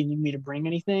on my way. You need me to bring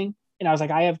anything? And I was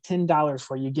like, I have $10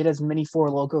 for you. Get as many Four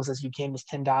Lokos as you can with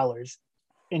 $10.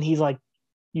 And he's like,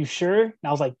 you sure? And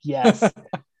I was like, yes.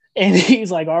 And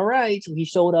he's like, all right. So he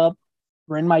showed up.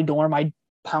 We're in my dorm. I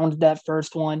pounded that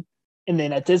first one. And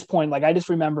then at this point, like, I just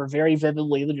remember very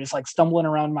vividly just like stumbling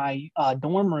around my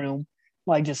dorm room,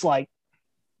 like just like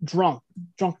drunk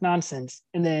nonsense.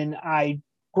 And then I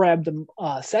grabbed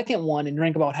the second one and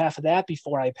drank about half of that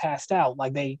before I passed out.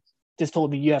 Like, they just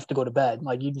told me you have to go to bed.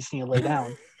 Like, you just need to lay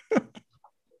down.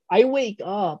 I wake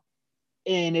up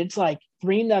and it's like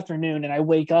 3 PM, and I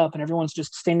wake up and everyone's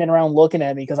just standing around looking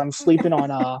at me because I'm sleeping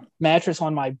on a mattress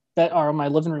on my bed or on my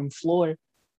living room floor. And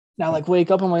I like wake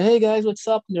up, I'm like, hey guys, what's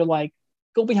up? And they're like,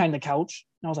 go behind the couch.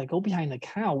 And I was like, go behind the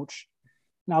couch.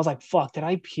 And I was like, fuck, did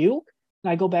I puke?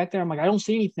 And I go back there, I'm like, I don't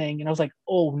see anything. And I was like,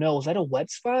 oh no, is that a wet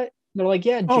spot? And they're like,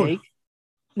 yeah, Jake. Oh.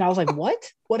 And I was like,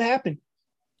 what? What happened?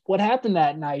 What happened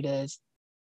that night is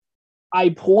I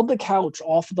pulled the couch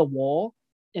off of the wall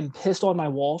and pissed on my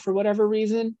wall for whatever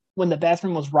reason when the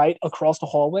bathroom was right across the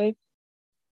hallway.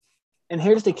 And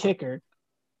here's the kicker.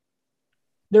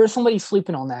 There was somebody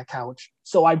sleeping on that couch.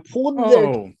 So I pulled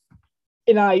their,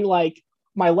 and I like,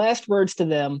 my last words to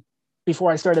them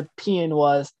before I started peeing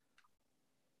was,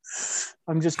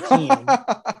 I'm just peeing.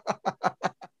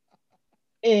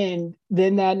 And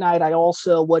then that night I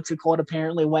also,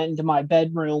 apparently went into my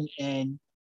bedroom and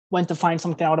went to find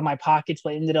something out of my pockets,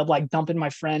 but ended up like dumping my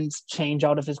friend's change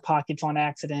out of his pockets on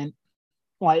accident.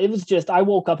 Like, it was just, I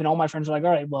woke up and all my friends were like,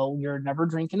 all right, well, you're never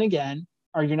drinking again,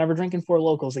 or you're never drinking Four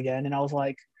Lokos again. And I was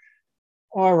like,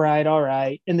 all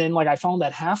right. And then like I found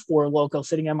that half Four Loko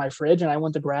sitting in my fridge and I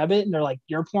went to grab it and they're like,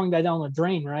 you're pouring that down the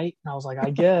drain, right? And I was like, I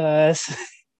guess.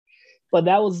 But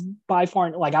that was by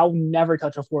far, like, I'll never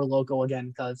touch a Four Loko again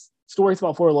because stories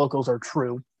about Four Lokos are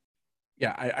true.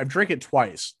 Yeah, I've drank it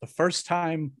twice. The first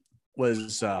time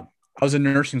was I was in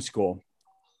nursing school.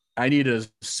 I needed a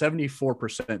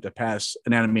 74% to pass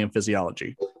anatomy and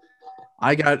physiology.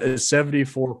 I got a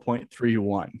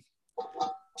 74.31.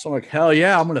 So I'm like, hell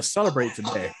yeah, I'm going to celebrate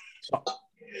today. So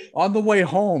on the way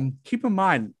home, keep in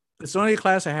mind, it's the only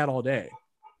class I had all day.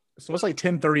 So it's like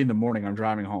 10:30 in the morning. I'm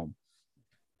driving home.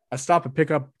 I stop and pick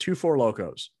up 2 Four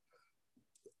Lokos.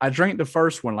 I drank the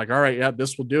first one, like, all right, yeah,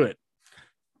 this will do it.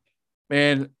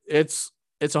 Man, it's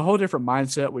a whole different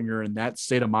mindset when you're in that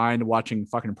state of mind watching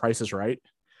fucking Price is Right.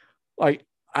 Like,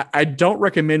 I don't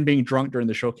recommend being drunk during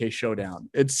the Showcase Showdown.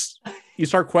 You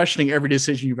start questioning every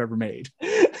decision you've ever made.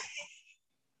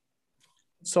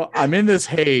 So I'm in this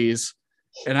haze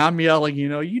and I'm yelling,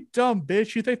 you dumb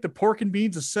bitch. You think the pork and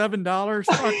beans is $7?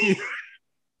 Fuck you.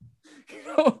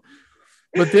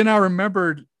 But then I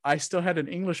remembered I still had an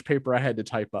English paper I had to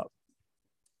type up.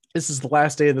 This is the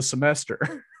last day of the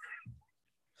semester.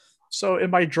 So in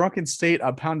my drunken state,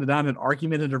 I pounded down an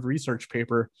argumentative research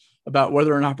paper about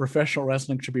whether or not professional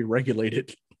wrestling should be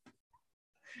regulated.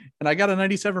 And I got a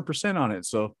 97% on it.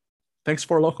 So thanks,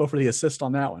 Four Loko, for the assist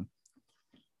on that one.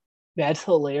 That's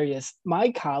hilarious.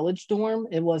 My college dorm,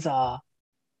 it was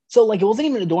so like it wasn't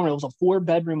even a dorm, it was a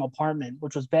 4-bedroom apartment,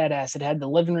 which was badass. It had the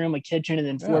living room, a kitchen, and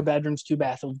then 4 bedrooms, 2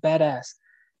 baths. It was badass.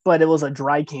 But it was a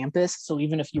dry campus. So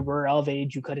even if you were of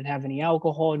age, you couldn't have any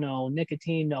alcohol, no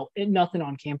nicotine, nothing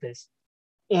on campus.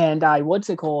 And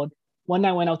one night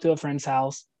I went out to a friend's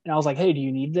house and I was like, hey, do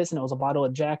you need this? And it was a bottle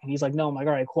of Jack. And he's like, no. I'm like,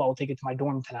 all right, cool. I'll take it to my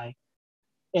dorm tonight.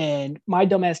 And my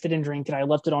dumbass didn't drink it. I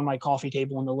left it on my coffee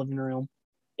table in the living room.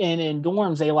 And in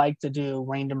dorms, they like to do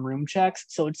random room checks.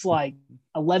 So it's like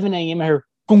 11 a.m. I heard,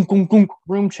 gunk, gunk, gunk,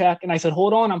 room check. And I said,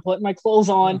 hold on, I'm putting my clothes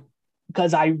on.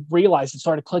 Because I realized it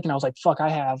started clicking. I was like, fuck, I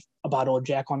have a bottle of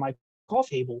Jack on my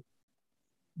coffee table.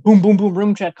 Boom, boom, boom,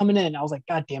 room check coming in. I was like,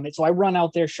 God damn it. So I run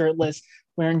out there shirtless,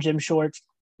 wearing gym shorts.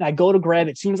 And I go to grab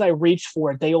it. As soon as I reach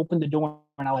for it, they open the door.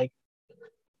 And I'm like,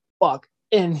 fuck.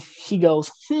 And he goes,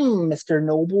 Mr.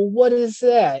 Noble, what is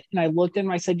that? And I looked at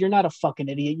him. I said, you're not a fucking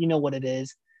idiot. You know what it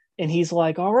is. And he's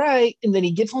like, all right. And then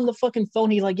he gets on the fucking phone.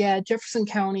 He's like, yeah, Jefferson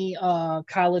County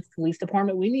College Police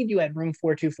Department. We need you at room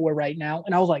 424 right now.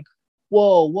 And I was like,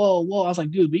 whoa. I was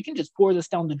like, dude, we can just pour this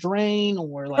down the drain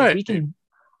or like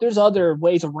there's other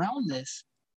ways around this.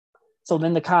 So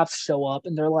then the cops show up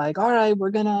and they're like, all right,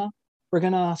 we're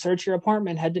gonna search your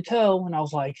apartment head to toe. And I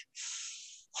was like,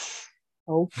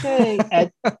 okay.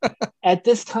 At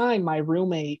this time, my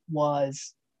roommate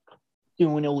was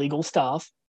doing illegal stuff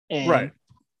and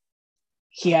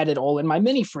he had it all in my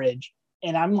mini fridge.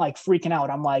 And I'm like freaking out.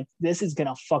 I'm like, this is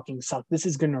gonna fucking suck. This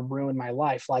is gonna ruin my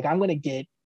life. Like, I'm gonna get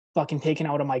fucking taken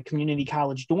out of my community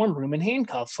college dorm room in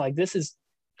handcuffs. Like, this is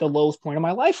the lowest point of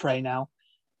my life right now.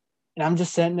 And I'm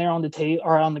just sitting there on the table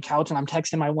or on the couch and I'm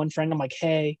texting my one friend. I'm like,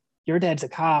 hey, your dad's a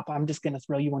cop. I'm just going to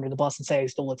throw you under the bus and say I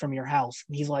stole it from your house.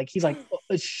 And he's like,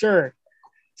 sure.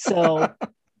 So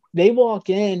they walk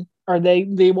in,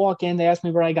 they ask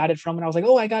me where I got it from. And I was like,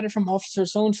 oh, I got it from Officer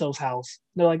So-and-so's house.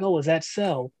 And they're like, oh, is that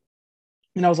so?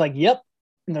 And I was like, yep.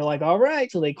 And they're like, all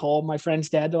right. So they call my friend's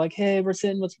dad. They're like, hey, we're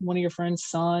sitting with one of your friend's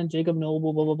son, Jacob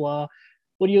Noble, blah, blah, blah.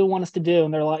 What do you want us to do?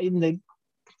 And they're like,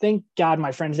 thank God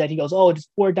my friend's dad, he goes, oh, just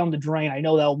pour it down the drain. I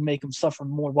know that'll make him suffer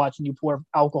more watching you pour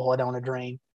alcohol down the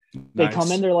drain. They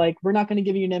come in, they're like, we're not going to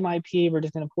give you an MIP. We're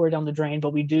just going to pour it down the drain,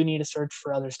 but we do need to search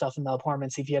for other stuff in the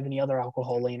apartment, see if you have any other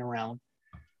alcohol laying around.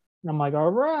 And I'm like, all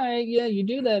right, yeah, you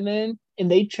do that, man. And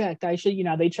they checked.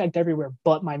 They checked everywhere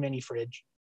but my mini fridge.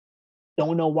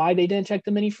 Don't know why they didn't check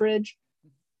the mini fridge.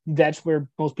 That's where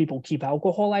most people keep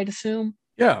alcohol, I'd assume.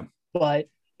 Yeah. But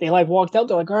they walked out.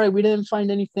 They're like, all right, we didn't find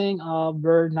anything.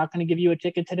 We're not going to give you a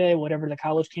ticket today. Whatever the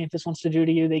college campus wants to do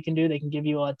to you, they can do. They can give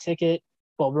you a ticket.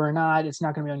 But we're not. It's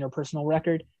not going to be on your personal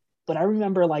record. But I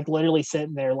remember literally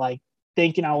sitting there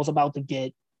thinking I was about to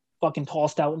get fucking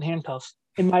tossed out in handcuffs.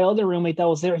 And my other roommate that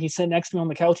was there, he's sitting next to me on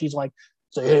the couch. He's like,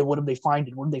 say, hey, what did they find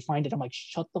it? What did they find it? I'm like,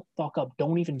 shut the fuck up.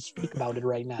 Don't even speak about it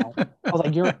right now. I was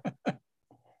like,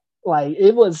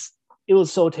 it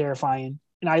was so terrifying.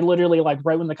 And I literally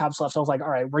right when the cops left, I was like, all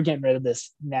right, we're getting rid of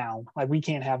this now. We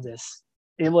can't have this.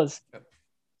 It was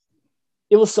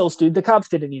so stupid. The cops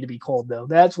didn't need to be called, though.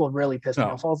 That's what really pissed me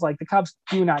off. I was like, the cops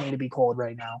do not need to be called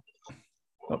right now.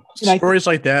 Stories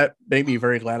like that make me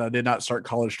very glad I did not start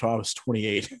college till I was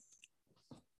 28.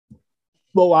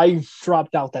 Well, I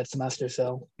dropped out that semester,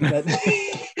 so. But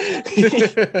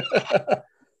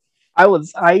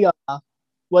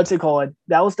what's it called?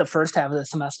 That was the first half of the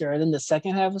semester. And then the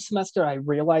second half of the semester, I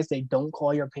realized they don't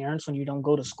call your parents when you don't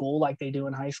go to school like they do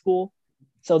in high school.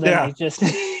 So then I just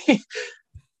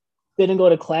didn't go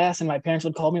to class, and my parents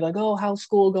would call me like, oh, how's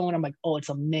school going? I'm like, oh, it's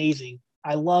amazing.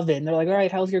 I love it. And they're like, all right,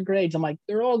 how's your grades? I'm like,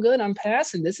 they're all good. I'm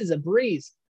passing. This is a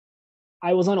breeze.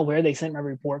 I was unaware they sent my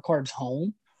report cards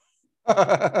home.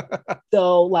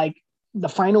 So the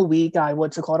final week, I'm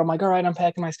like, all right, I'm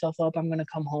packing my stuff up. I'm going to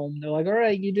come home. They're like, all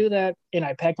right, you do that. And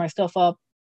I packed my stuff up,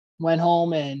 went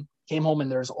home, and came home,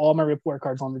 and there's all my report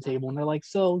cards on the table. And they're like,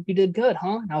 so you did good,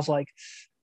 huh? And I was like,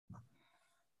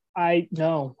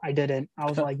 no, I didn't. I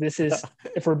was like, this is,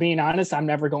 if we're being honest, I'm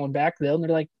never going back though. And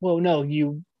they're like, well, no,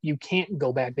 you can't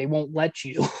go back. They won't let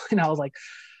you. And I was like,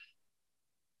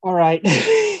 all right.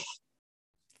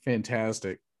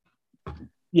 Fantastic.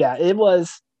 Yeah,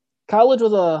 college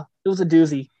was a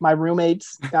doozy. My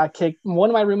roommates got kicked. One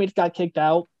of my roommates got kicked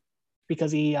out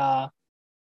because he, all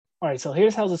right, so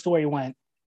here's how the story went.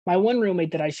 My one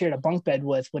roommate that I shared a bunk bed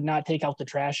with would not take out the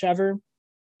trash ever.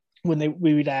 When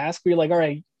we would ask, we were like, all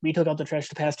right, we took out the trash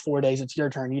the past 4 days. It's your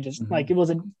turn. You just it was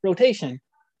a rotation,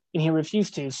 and he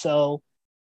refused to. So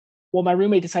what my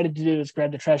roommate decided to do is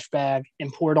grab the trash bag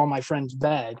and pour it on my friend's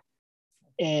bed.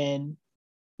 And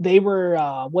they were,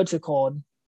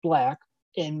 black.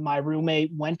 And my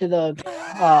roommate went to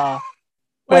the,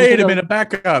 wait a minute,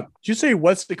 back up. Did you say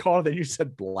what's it called? Then you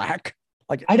said black?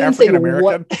 Like I didn't African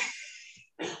American?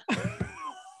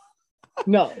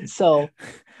 No, so.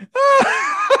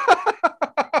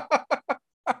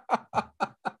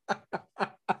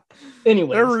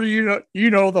 Anyways, you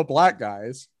know the black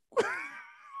guys.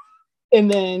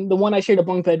 And then the one I shared a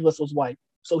bunk bed with was white.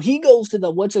 So he goes to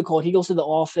he goes to the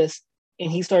office, and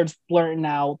he starts blurting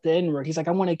out the N-word. He's like,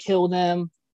 I want to kill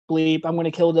them, bleep. I'm going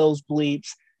to kill those bleeps.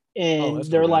 And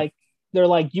they're like,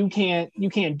 you can't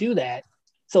do that.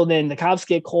 So then the cops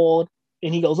get called,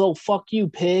 and he goes, oh, fuck you,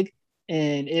 pig.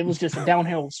 And it was just a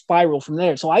downhill spiral from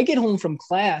there. So I get home from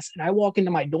class, and I walk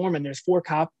into my dorm, and there's 4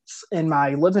 cops in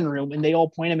my living room, and they all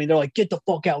point at me. They're like, get the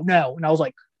fuck out now. And I was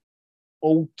like,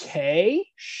 okay,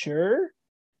 sure.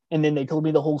 And then they told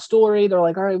me the whole story. They're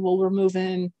like, all right, well, we're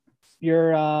moving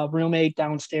your roommate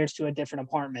downstairs to a different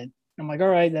apartment. I'm like, all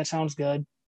right, that sounds good.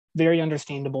 Very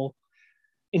understandable.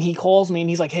 And he calls me, and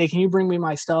he's like, hey, can you bring me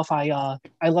my stuff? I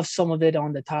left some of it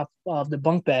on the top of the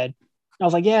bunk bed. And I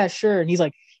was like, yeah, sure. And he's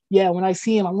like, yeah, when I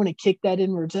see him, I want to kick that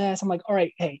inward's ass. I'm like, all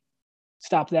right, hey,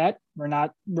 stop that.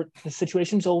 The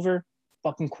situation's over.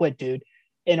 Fucking quit, dude.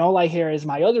 And all I hear is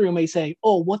my other roommate say,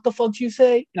 oh, what the fuck did you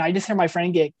say? And I just hear my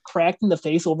friend get cracked in the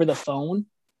face over the phone.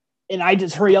 And I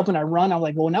just hurry up and I run. I'm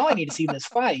like, well, now I need to see this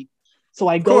fight. So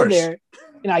I go there,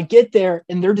 and I get there,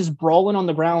 and they're just brawling on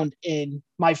the ground. And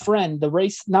my friend,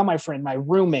 my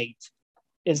roommate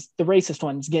is the racist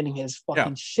one, is getting his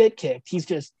fucking shit kicked. He's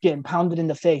just getting pounded in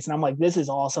the face. And I'm like, this is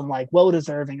awesome. Like,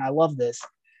 well-deserving. I love this.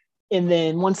 And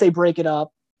then once they break it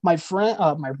up, my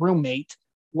roommate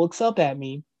looks up at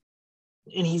me,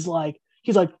 and he's like,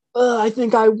 He's like, I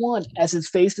think I won, as his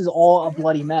face is all a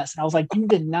bloody mess. And I was like, you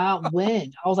did not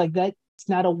win. I was like, that's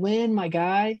not a win, my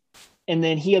guy. And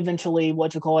then he eventually,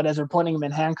 as they're putting him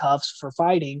in handcuffs for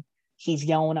fighting, he's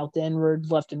yelling out the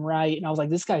N-word left and right. And I was like,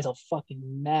 this guy's a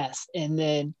fucking mess. And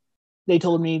then they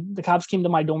told me, the cops came to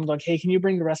my dorm, like, hey, can you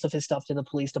bring the rest of his stuff to the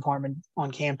police department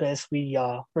on campus?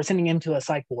 We're sending him to a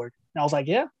psych ward. And I was like,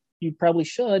 yeah, you probably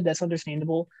should. That's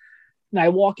understandable. And I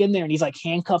walk in there and he's like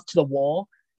handcuffed to the wall.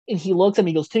 And he looks at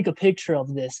me, he goes, take a picture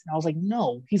of this. And I was like,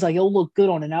 no. He's like, it'll look good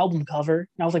on an album cover.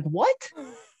 And I was like, what?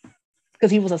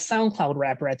 Because he was a SoundCloud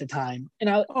rapper at the time. And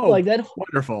I like that.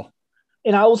 Wonderful.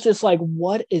 And I was just like,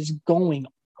 what is going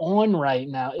on right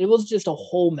now? It was just a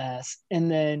whole mess.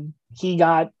 And then he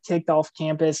got kicked off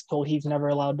campus, told he's never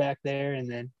allowed back there. And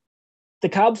then the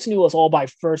cops knew us all by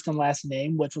first and last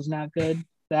name, which was not good.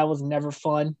 That was never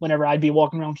fun. Whenever I'd be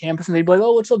walking around campus and they'd be like,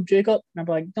 oh, what's up, Jacob? And I'd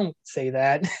be like, don't say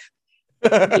that.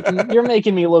 You're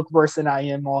making me look worse than I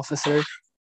am, officer.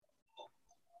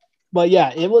 But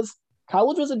yeah,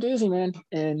 college was a doozy, man.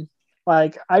 And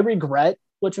like, I regret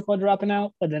dropping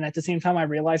out. But then at the same time, I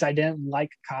realized I didn't like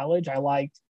college. I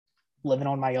liked living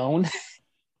on my own.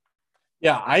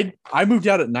 Yeah, I moved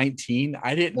out at 19.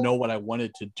 I didn't know what I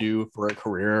wanted to do for a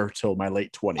career till my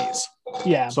late 20s.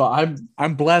 Yeah. So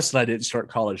I'm blessed that I didn't start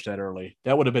college that early.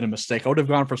 That would have been a mistake. I would have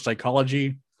gone for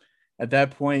psychology. At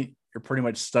that point, you're pretty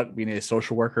much stuck being a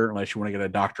social worker unless you want to get a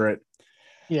doctorate.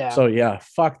 Yeah. So yeah,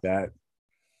 fuck that.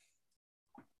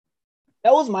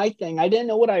 That was my thing. I didn't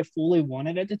know what I fully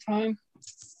wanted at the time.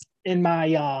 In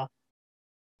my I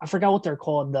forgot what they're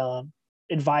called, the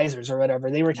advisors or whatever.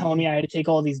 They were telling me I had to take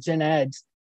all these gen eds.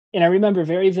 And I remember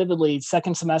very vividly,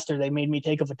 second semester, they made me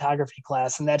take a photography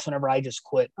class. And that's whenever I just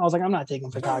quit. I was like, I'm not taking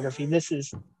photography. This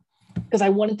is because I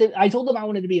told them I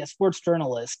wanted to be a sports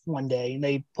journalist one day. And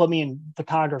they put me in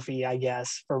photography, I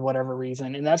guess, for whatever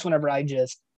reason. And that's whenever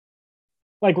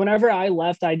whenever I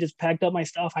left, I just packed up my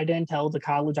stuff. I didn't tell the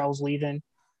college I was leaving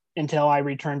until I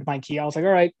returned my key. I was like,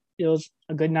 all right, it was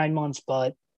a good 9 months,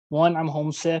 but one, I'm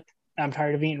homesick. I'm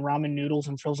tired of eating ramen noodles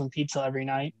and frozen pizza every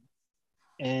night.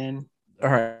 And all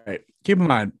right, keep in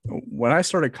mind, when I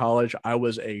started college, I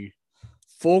was a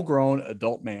full-grown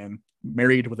adult man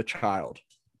married with a child.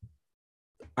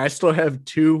 I still have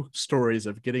 2 stories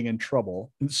of getting in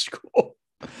trouble in school.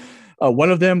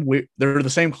 One of them, they're the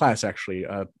same class, actually.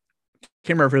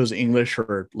 Can't remember if it was English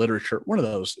or literature, one of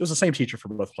those. It was the same teacher for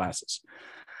both classes.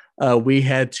 We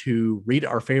had to read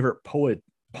our favorite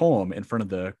poem in front of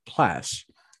the class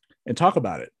and talk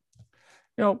about it.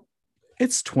 You know,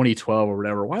 it's 2012 or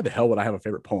whatever. Why the hell would I have a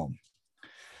favorite poem?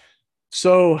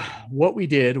 So what we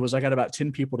did was I got about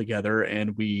 10 people together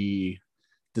and we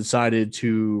decided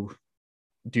to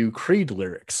do Creed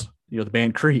lyrics, the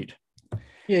band Creed.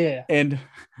 Yeah. And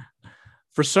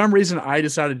for some reason, I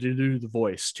decided to do the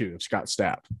voice too of Scott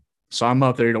Stapp. So I'm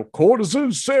up there, court is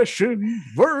in session,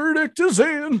 verdict is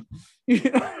in.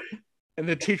 And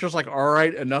the teacher's like, all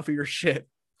right, enough of your shit.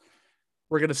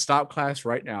 We're going to stop class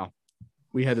right now.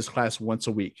 We had this class once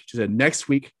a week. She said, next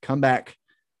week, come back,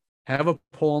 have a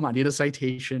poem. I need a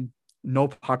citation, no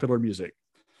popular music.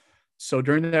 So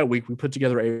during that week, we put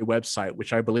together a website,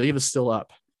 which I believe is still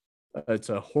up. It's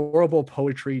a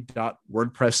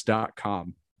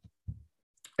horriblepoetry.wordpress.com.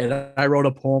 And I wrote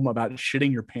a poem about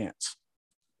shitting your pants.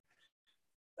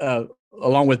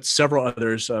 Along with several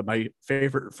others. My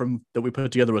favorite that we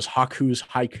put together was Haku's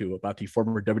Haiku about the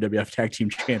former WWF Tag Team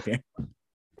Champion.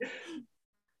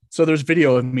 So there's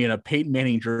video of me in a Peyton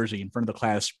Manning jersey in front of the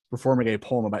class performing a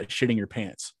poem about shitting your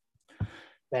pants.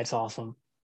 That's awesome.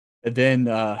 And then,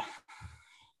 what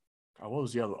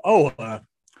was the other?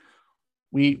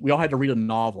 We all had to read a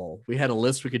novel. We had a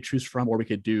list we could choose from, or we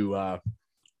could do,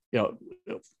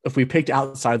 if we picked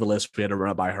outside the list, we had to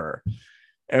run it by her.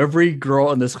 Every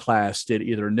girl in this class did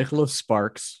either Nicholas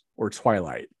Sparks or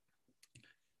Twilight.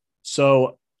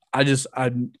 So I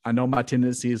know my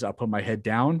tendencies. I put my head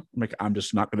down. I'm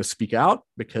just not going to speak out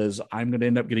because I'm going to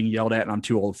end up getting yelled at and I'm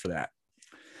too old for that.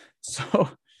 So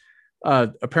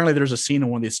apparently there's a scene in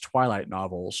one of these Twilight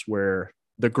novels where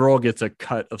the girl gets a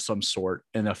cut of some sort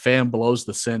and a fan blows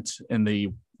the scent in the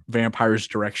vampire's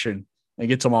direction and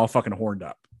gets them all fucking horned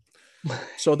up.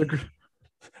 So the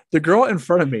girl in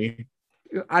front of me,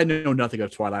 I know nothing of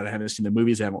Twilight. I haven't seen the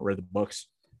movies. I haven't read the books.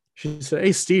 She said,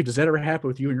 hey, Steve, does that ever happen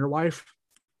with you and your wife?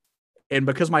 And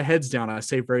because my head's down, I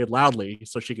say very loudly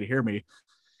so she could hear me.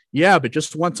 Yeah, but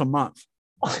just once a month.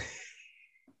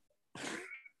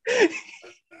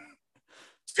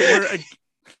 So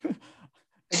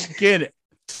again,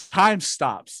 time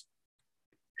stops.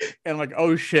 And I'm like,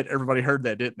 oh shit, everybody heard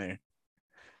that, didn't they?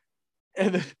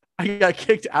 And then I got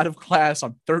kicked out of class.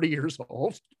 I'm 30 years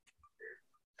old.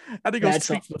 had to go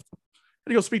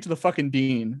speak to the fucking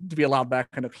dean to be allowed back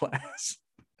into class.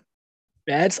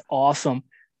 That's awesome.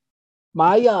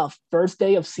 My first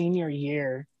day of senior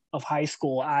year of high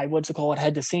school, I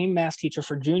had the same math teacher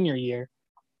for junior year,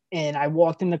 and I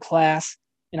walked into class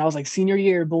and I was like, "Senior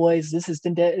year, boys, this is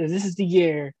the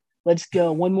year. Let's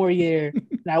go, one more year."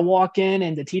 And I walk in,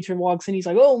 and the teacher walks in. He's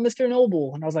like, "Oh, Mr.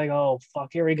 Noble," and I was like, "Oh, fuck,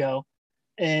 here we go."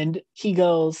 And he's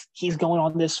going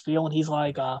on this spiel, and he's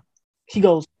like, he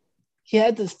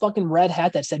had this fucking red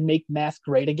hat that said "Make math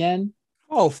great again."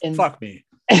 Oh, and, fuck me.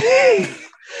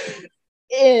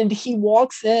 And he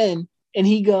walks in and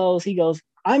he goes,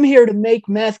 "I'm here to make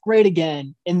math great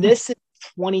again." And this is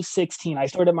 2016. I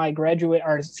started my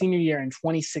senior year in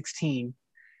 2016.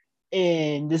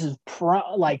 And this is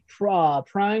prime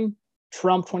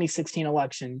Trump 2016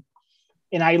 election.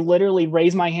 And I literally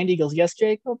raised my hand. He goes, "Yes,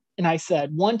 Jacob." And I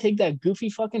said, 1, take that goofy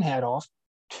fucking hat off.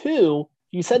 2,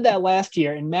 you said that last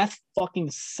year and math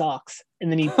fucking sucks.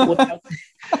 And then he flipped out.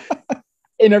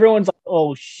 And everyone's like,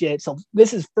 "Oh shit." So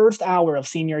this is first hour of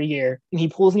senior year. And he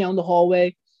pulls me out in the hallway.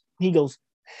 And he goes,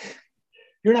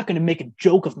 "You're not going to make a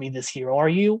joke of me this year, are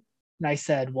you?" And I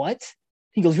said, "What?"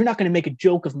 He goes, "You're not going to make a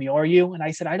joke of me, are you?" And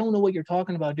I said, "I don't know what you're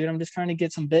talking about, dude. I'm just trying to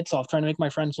get some bits off, trying to make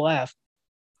my friends laugh."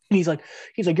 And he's like,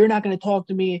 "You're not going to talk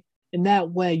to me in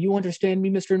that way. You understand me,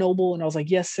 Mr. Noble?" And I was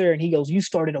like, "Yes, sir." And he goes, "You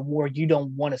started a war you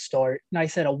don't want to start." And I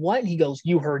said, "A what?" And he goes,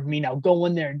 "You heard me. Now go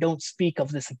in there and don't speak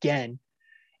of this again."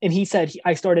 And he said,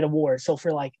 I started a war. So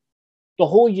for like the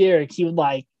whole year, he would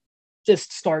like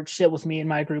just start shit with me and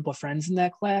my group of friends in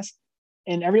that class.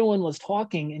 And everyone was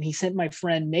talking, and he sent my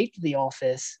friend Nate to the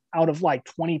office. Out of like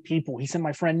 20 people, he sent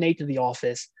my friend Nate to the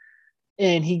office.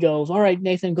 And he goes, "All right,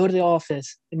 Nathan, go to the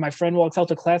office." And my friend walks out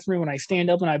the classroom, and I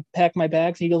stand up and I pack my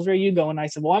bags. He goes, "Where are you going?" And I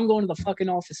said, "Well, I'm going to the fucking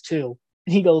office too."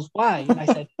 And he goes, "Why?" And I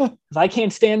said, "Because I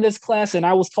can't stand this class." And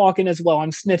I was talking as well.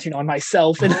 I'm snitching on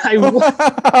myself. And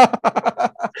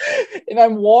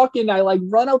I'm walking. I like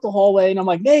run out the hallway, and I'm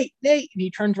like, "Nate." And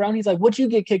he turns around. He's like, "What'd you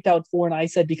get kicked out for?" And I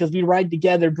said, "Because we ride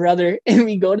together, brother." And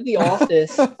we go to the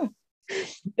office.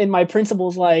 And my principal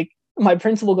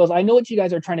goes, "I know what you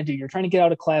guys are trying to do. You're trying to get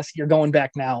out of class. You're going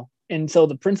back now." And so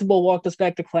the principal walked us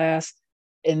back to class.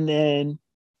 And then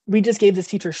we just gave this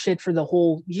teacher shit for the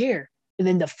whole year. And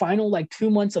then the final like 2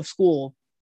 months of school,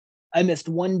 I missed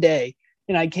one day.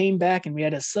 And I came back and we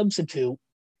had a substitute.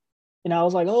 And I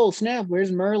was like, "Oh, snap,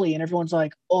 where's Merle?" And everyone's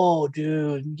like, "Oh,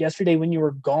 dude, yesterday when you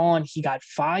were gone, he got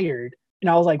fired."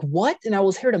 And I was like, "What?" And I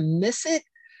was here to miss it.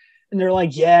 And they're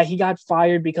like, "Yeah, he got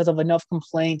fired because of enough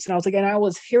complaints." And I was like, "And I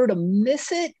was here to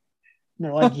miss it?" And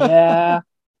they're like, "Yeah."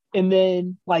 And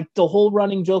then like the whole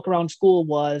running joke around school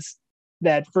was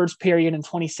that first period in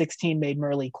 2016 made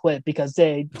Merle quit because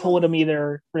they told him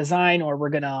either resign or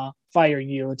we're going to fire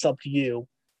you. It's up to you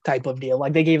type of deal.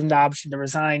 Like they gave him the option to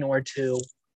resign or to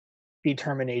be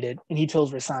terminated, and he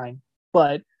chose resign.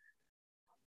 But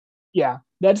yeah,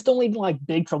 that's the only like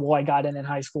big trouble I got in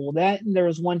high school. That, and there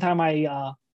was one time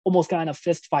I almost got in a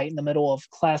fist fight in the middle of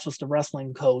class with the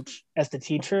wrestling coach as the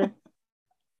teacher.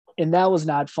 And that was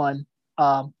not fun.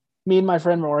 Me and my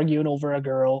friend were arguing over a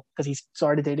girl because he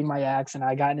started dating my ex, and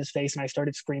I got in his face and I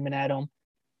started screaming at him.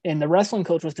 And the wrestling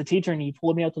coach was the teacher, and he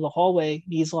pulled me out to the hallway.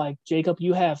 He's like, "Jacob,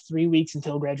 you have 3 weeks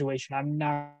until graduation. I'm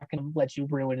not going to let you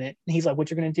ruin it." And he's like, "What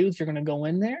you're going to do is you're going to go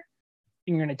in there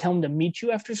and you're going to tell him to meet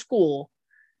you after school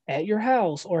at your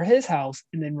house or his house,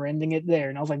 and then we're ending it there."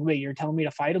 And I was like, "Wait, you're telling me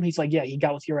to fight him?" He's like, "Yeah, he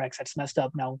got with your ex. That's messed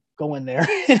up. Now go in there."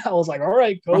 And I was like, "All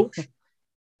right, coach."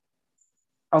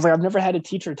 I was like, I've never had a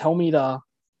teacher tell me to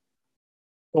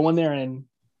go in there and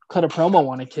cut a promo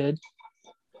on a kid.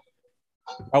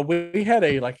 We had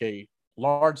a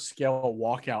large scale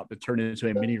walkout that turned into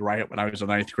a mini riot when I was in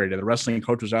 9th grade. The wrestling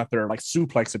coach was out there like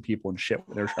suplexing people and shit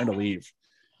when they were trying to leave.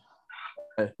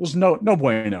 It was no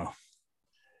bueno.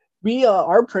 We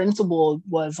our principal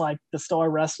was like the star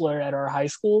wrestler at our high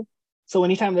school. So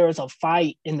anytime there was a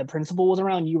fight and the principal was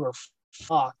around, you were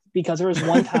fucked. Because there was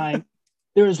one time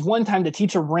the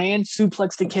teacher ran,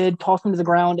 suplexed the kid, tossed him to the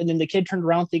ground, and then the kid turned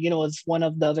around thinking it was one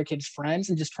of the other kid's friends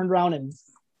and just turned around and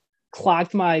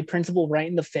clocked my principal right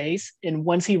in the face. And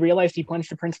once he realized he punched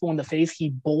the principal in the face, he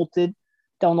bolted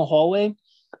down the hallway.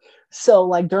 So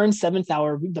like during 7th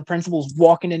hour, the principal's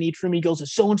walking in each room. He goes,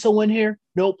 "Is so-and-so in here?"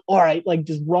 "Nope." "All right." Like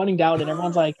just running down, and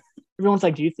everyone's like,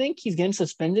 "Do you think he's getting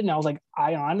suspended?" And I was like,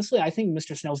 I think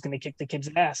Mr. Snell's going to kick the kid's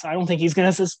ass. I don't think he's going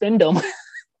to suspend him.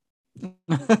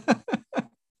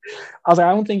 I was like,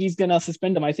 I don't think he's going to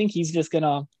suspend him. I think he's just going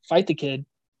to fight the kid.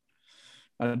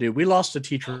 Dude, we lost a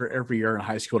teacher every year in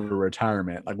high school to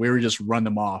retirement. Like we were just run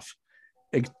them off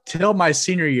until my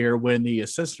senior year when the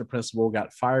assistant principal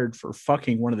got fired for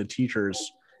fucking one of the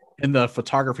teachers in the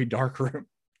photography darkroom.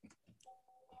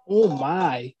 Oh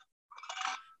my.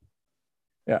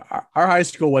 Yeah, our high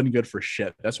school wasn't good for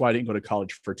shit. That's why I didn't go to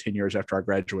college for 10 years after I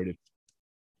graduated.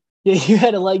 Yeah, you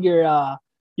had to let your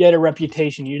you had a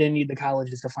reputation. You didn't need the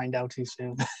colleges to find out too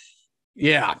soon.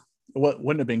 Yeah,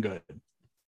 wouldn't have been good.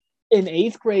 In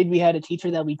 8th grade, we had a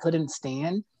teacher that we couldn't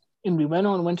stand, and we went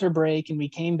on winter break, and we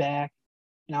came back,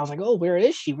 and I was like, "Oh, where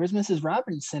is she? Where's Mrs.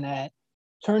 Robinson at?"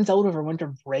 Turns out over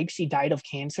winter break, she died of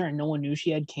cancer, and no one knew she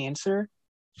had cancer.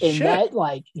 And Shit. that,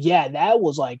 like, yeah, that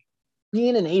was like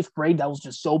being in 8th grade. That was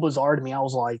just so bizarre to me. I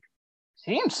was like,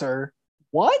 cancer?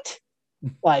 What?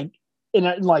 Like,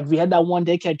 and like we had that one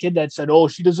dickhead kid that said, "Oh,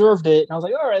 she deserved it," and I was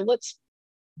like, "All right, let's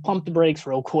pump the brakes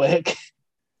real quick."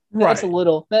 That's Right. a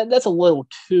little that's a little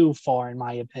too far in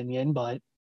my opinion, but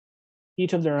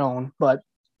each of their own. But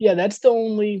yeah, that's the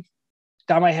only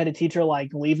time I had a teacher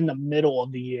like leave in the middle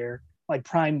of the year, like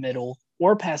prime middle,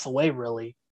 or pass away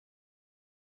really.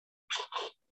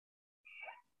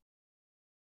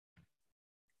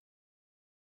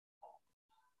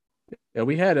 Yeah, I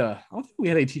don't think we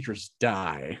had any teachers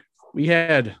die. We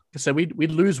had, like I said,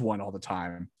 we'd lose one all the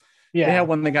time. They Yeah. had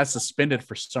one that got suspended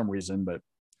for some reason, but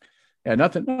yeah,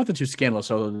 nothing too scandalous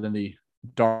other than the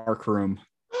dark room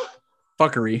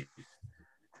fuckery.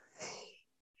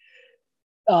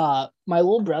 My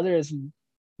little brother is in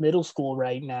middle school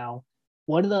right now.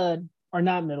 Or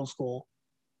not middle school,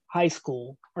 high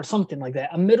school or something like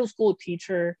that. A middle school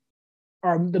teacher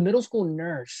or the middle school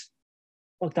nurse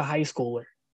like the high schooler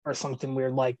or something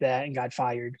weird like that and got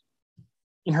fired.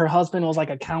 And her husband was like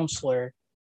a counselor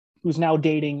who's now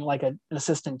dating like an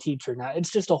assistant teacher. Now it's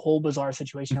just a whole bizarre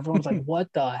situation. Everyone's like,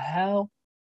 what the hell?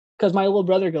 Because my little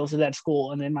brother goes to that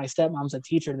school and then my stepmom's a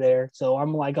teacher there. So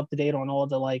I'm like up to date on all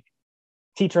the like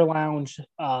teacher lounge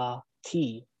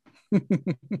tea.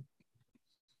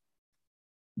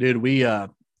 Dude, we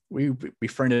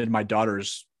befriended my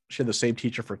daughter's. She had the same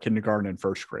teacher for kindergarten and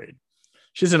first grade.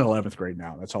 She's in 11th grade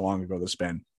now. That's how long ago this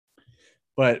been.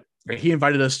 But he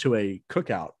invited us to a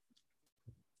cookout,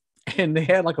 and they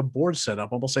had like a board set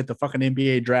up, almost like the fucking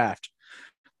NBA draft.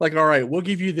 Like, all right, we'll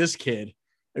give you this kid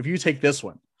if you take this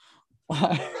one.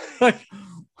 like,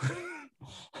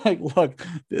 look,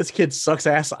 this kid sucks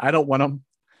ass. I don't want him.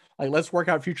 Like, let's work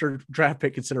out future draft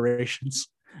pick considerations.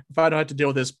 If I don't have to deal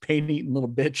with this pain-eating little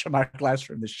bitch in my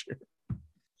classroom this year.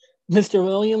 Mr.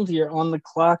 Williams, you're on the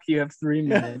clock. You have 3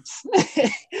 minutes.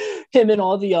 Him and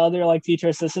all the other like teacher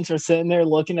assistants are sitting there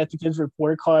looking at the kids'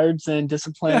 report cards and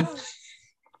discipline. Yeah.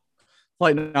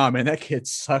 Like, nah, man, that kid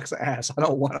sucks ass. I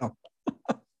don't want him.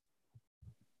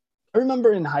 I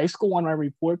remember in high school on my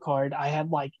report card, I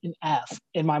had like an F,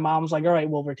 and my mom was like, "All right,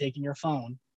 well, we're taking your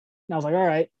phone." And I was like, "All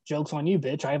right, joke's on you,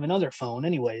 bitch. I have another phone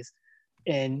anyways."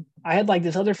 And I had like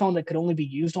this other phone that could only be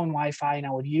used on Wi-Fi, and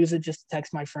I would use it just to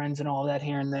text my friends and all that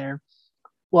here and there.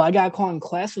 Well, I got caught in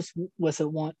class with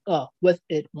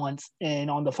it once, and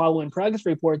on the following progress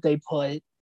report, they put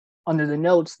under the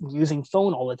notes using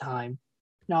phone all the time.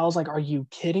 Now I was like, "Are you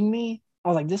kidding me?" I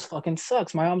was like, "This fucking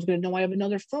sucks. My mom's gonna know I have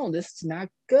another phone. This is not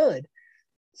good."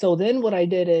 So then what I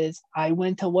did is I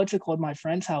went to my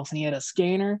friend's house, and he had a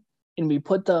scanner, and we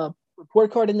put the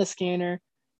report card in the scanner,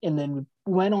 and then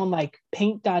we went on like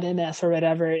paint.ms or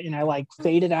whatever, and I like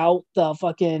faded out the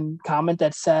fucking comment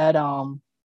that said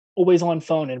always on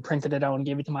phone and printed it out and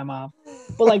gave it to my mom.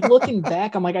 But like looking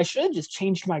back, I'm like, I should have just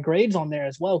changed my grades on there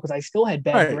as well because I still had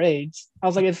bad grades. I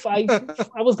was like, if I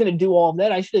was gonna do all of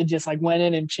that, I should have just like went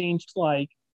in and changed like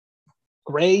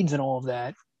grades and all of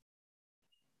that.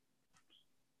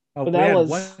 Oh, but we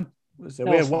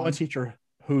had one one teacher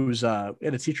whose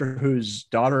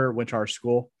daughter went to our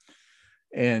school,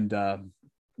 and her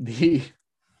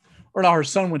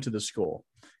son went to the school,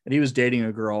 and he was dating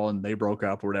a girl, and they broke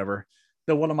up or whatever.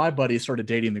 Then one of my buddies started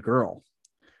dating the girl,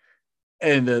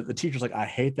 and the teacher's like, "I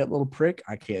hate that little prick.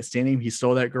 I can't stand him. He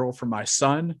stole that girl from my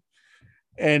son,"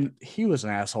 and he was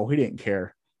an asshole. He didn't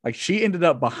care. Like, she ended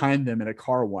up behind them in a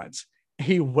car once.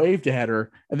 He waved at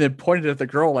her and then pointed at the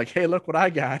girl like, "Hey, look what I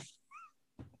got."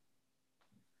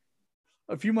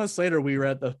 A few months later, we were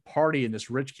at the party in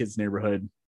this rich kid's neighborhood,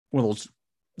 one of those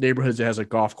neighborhoods that has a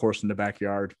golf course in the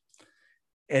backyard.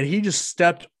 And he just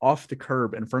stepped off the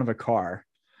curb in front of a car.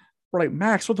 We're like,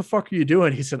 "Max, what the fuck are you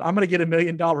doing?" He said, "I'm going to get $1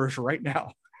 million right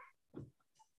now."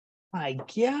 My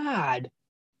God.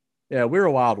 Yeah, we were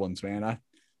wild ones, man.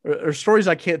 There's stories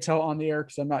I can't tell on the air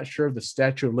because I'm not sure of the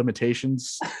statute of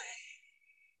limitations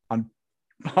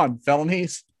on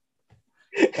felonies.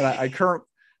 And I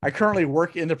currently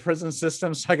work in the prison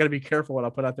system, so I got to be careful what I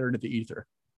put out there into the ether.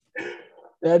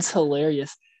 That's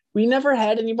hilarious. We never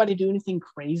had anybody do anything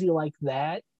crazy like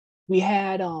that. We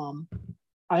had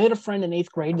I had a friend in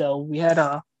 8th grade though. We had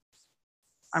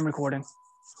I'm recording.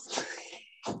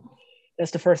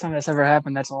 That's the first time that's ever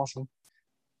happened. That's awesome.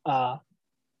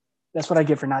 That's what I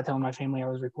get for not telling my family I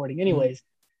was recording. Anyways,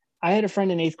 I had a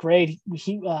friend in 8th grade.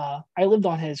 I lived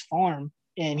on his farm,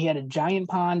 and he had a giant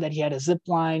pond that he had a zip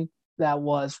line that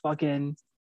was fucking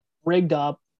rigged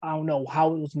up. I don't know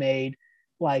how it was made.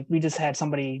 Like, we just had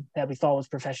somebody that we thought was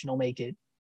professional make it.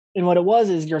 And what it was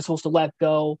is you're supposed to let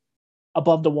go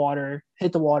above the water,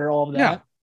 hit the water, all of that. Yeah.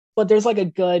 But there's like a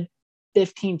good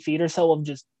 15 feet or so of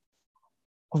just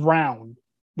ground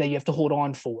that you have to hold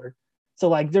on for. So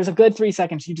like there's a good 3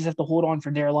 seconds you just have to hold on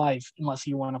for dear life unless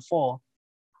you want to fall.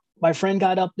 My friend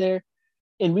got up there,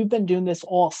 and we've been doing this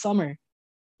all summer.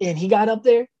 And he got up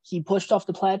there, he pushed off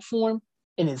the platform,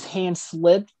 and his hand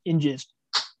slipped and just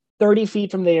 30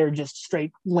 feet from there just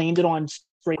straight landed on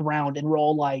straight ground. And we're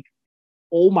all like,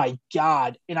 oh my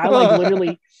God. And I like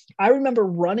literally, I remember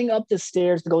running up the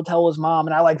stairs to go tell his mom.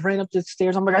 And I like ran up the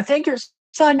stairs. I'm like, I think your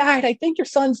son died. I think your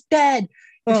son's dead.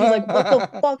 And she's like,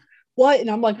 what the fuck? What? And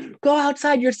I'm like, go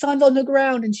outside. Your son's on the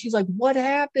ground. And she's like, what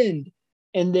happened?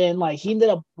 And then like he ended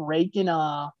up breaking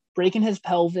his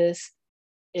pelvis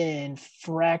and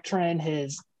fracturing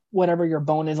his whatever your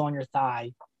bone is on your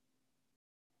thigh.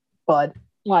 But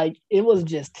like it was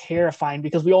just terrifying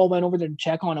because we all went over there to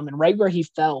check on him, and right where he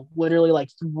fell, literally like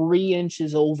 3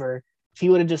 inches over, if he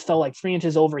would have just fell like 3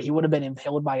 inches over, he would have been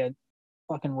impaled by a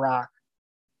fucking rock.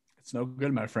 It's no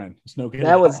good, my friend. It's no good.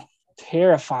 That was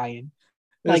terrifying.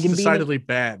 It's like decidedly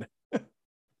bad.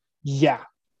 Yeah.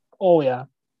 Oh yeah.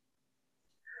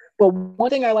 But one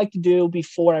thing I like to do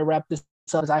before I wrap this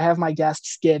up is I have my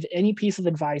guests give any piece of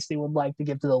advice they would like to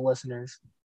give to the listeners.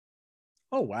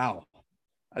 Oh wow.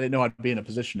 I didn't know I'd be in a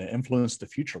position to influence the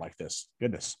future like this.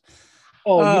 Goodness.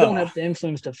 Oh, you don't have to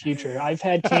influence the future. I've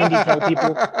had Candy tell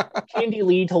people, Candy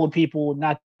Lee told people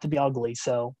not to be ugly.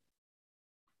 So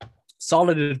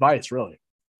solid advice, really.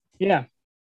 Yeah.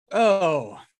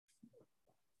 Oh,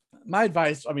 my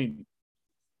advice. I mean,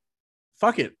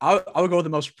 fuck it. I would go with the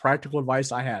most practical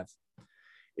advice I have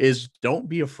is don't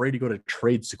be afraid to go to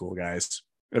trade school, guys.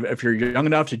 If you're young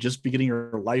enough to just be getting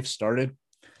your life started,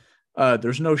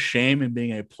 there's no shame in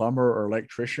being a plumber or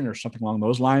electrician or something along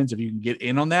those lines. If you can get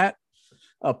in on that,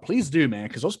 please do, man,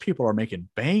 because those people are making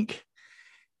bank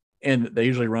and they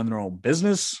usually run their own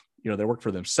business. You know, they work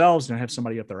for themselves and have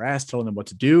somebody up their ass telling them what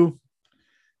to do.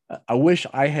 I wish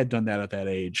I had done that at that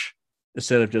age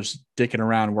instead of just dicking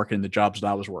around working the jobs that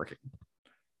I was working.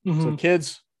 Mm-hmm. So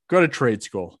kids, go to trade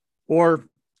school or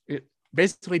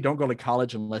basically don't go to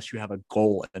college unless you have a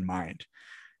goal in mind.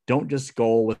 Don't just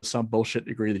go with some bullshit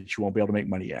degree that you won't be able to make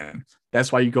money in.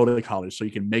 That's why you go to college, so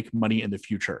you can make money in the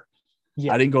future.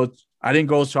 Yeah. I didn't go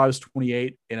until I was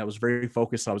 28, and I was very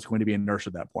focused. I was going to be a nurse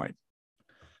at that point.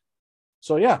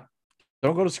 So yeah,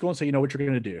 don't go to school until you know what you're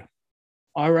going to do.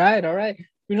 All right. We're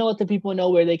gonna let the people know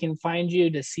where they can find you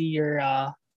to see your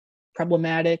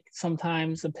problematic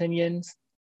sometimes opinions.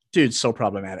 Dude, so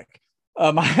problematic.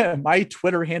 My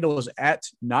Twitter handle is at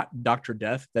not Dr.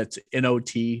 Death. That's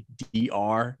NOTDRDEATH.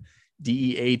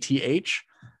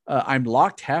 I'm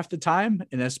locked half the time,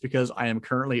 and that's because I am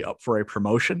currently up for a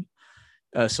promotion.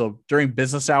 So during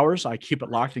business hours, I keep it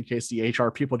locked in case the HR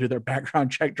people do their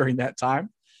background check during that time.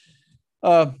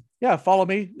 Yeah, follow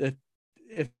me.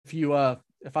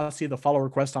 If I see the follow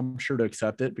request, I'm sure to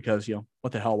accept it because, you know,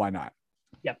 what the hell, why not?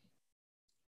 Yep.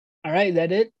 All right,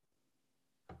 that it?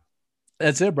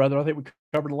 That's it, brother. I think we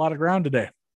covered a lot of ground today.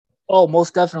 Oh,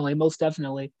 most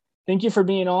definitely. Thank you for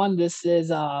being on. This is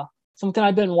something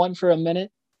I've been wanting for a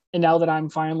minute, and now that I'm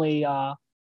finally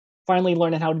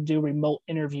learning how to do remote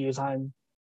interviews, I'm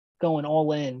going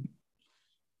all in.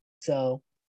 So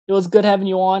it was good having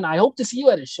you on. I hope to see you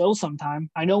at a show sometime.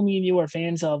 I know me and you are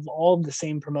fans of all of the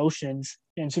same promotions,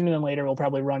 and sooner than later we'll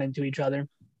probably run into each other.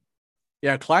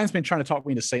 Yeah, Klein's been trying to talk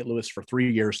me to St. Louis for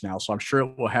 3 years now, so I'm sure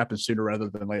it will happen sooner rather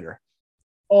than later.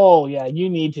 Oh, yeah, you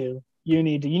need to. You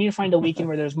need to find a weekend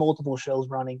where there's multiple shows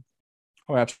running.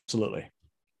 Oh, absolutely.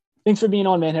 Thanks for being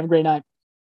on, man. Have a great night.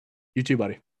 You too,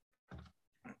 buddy.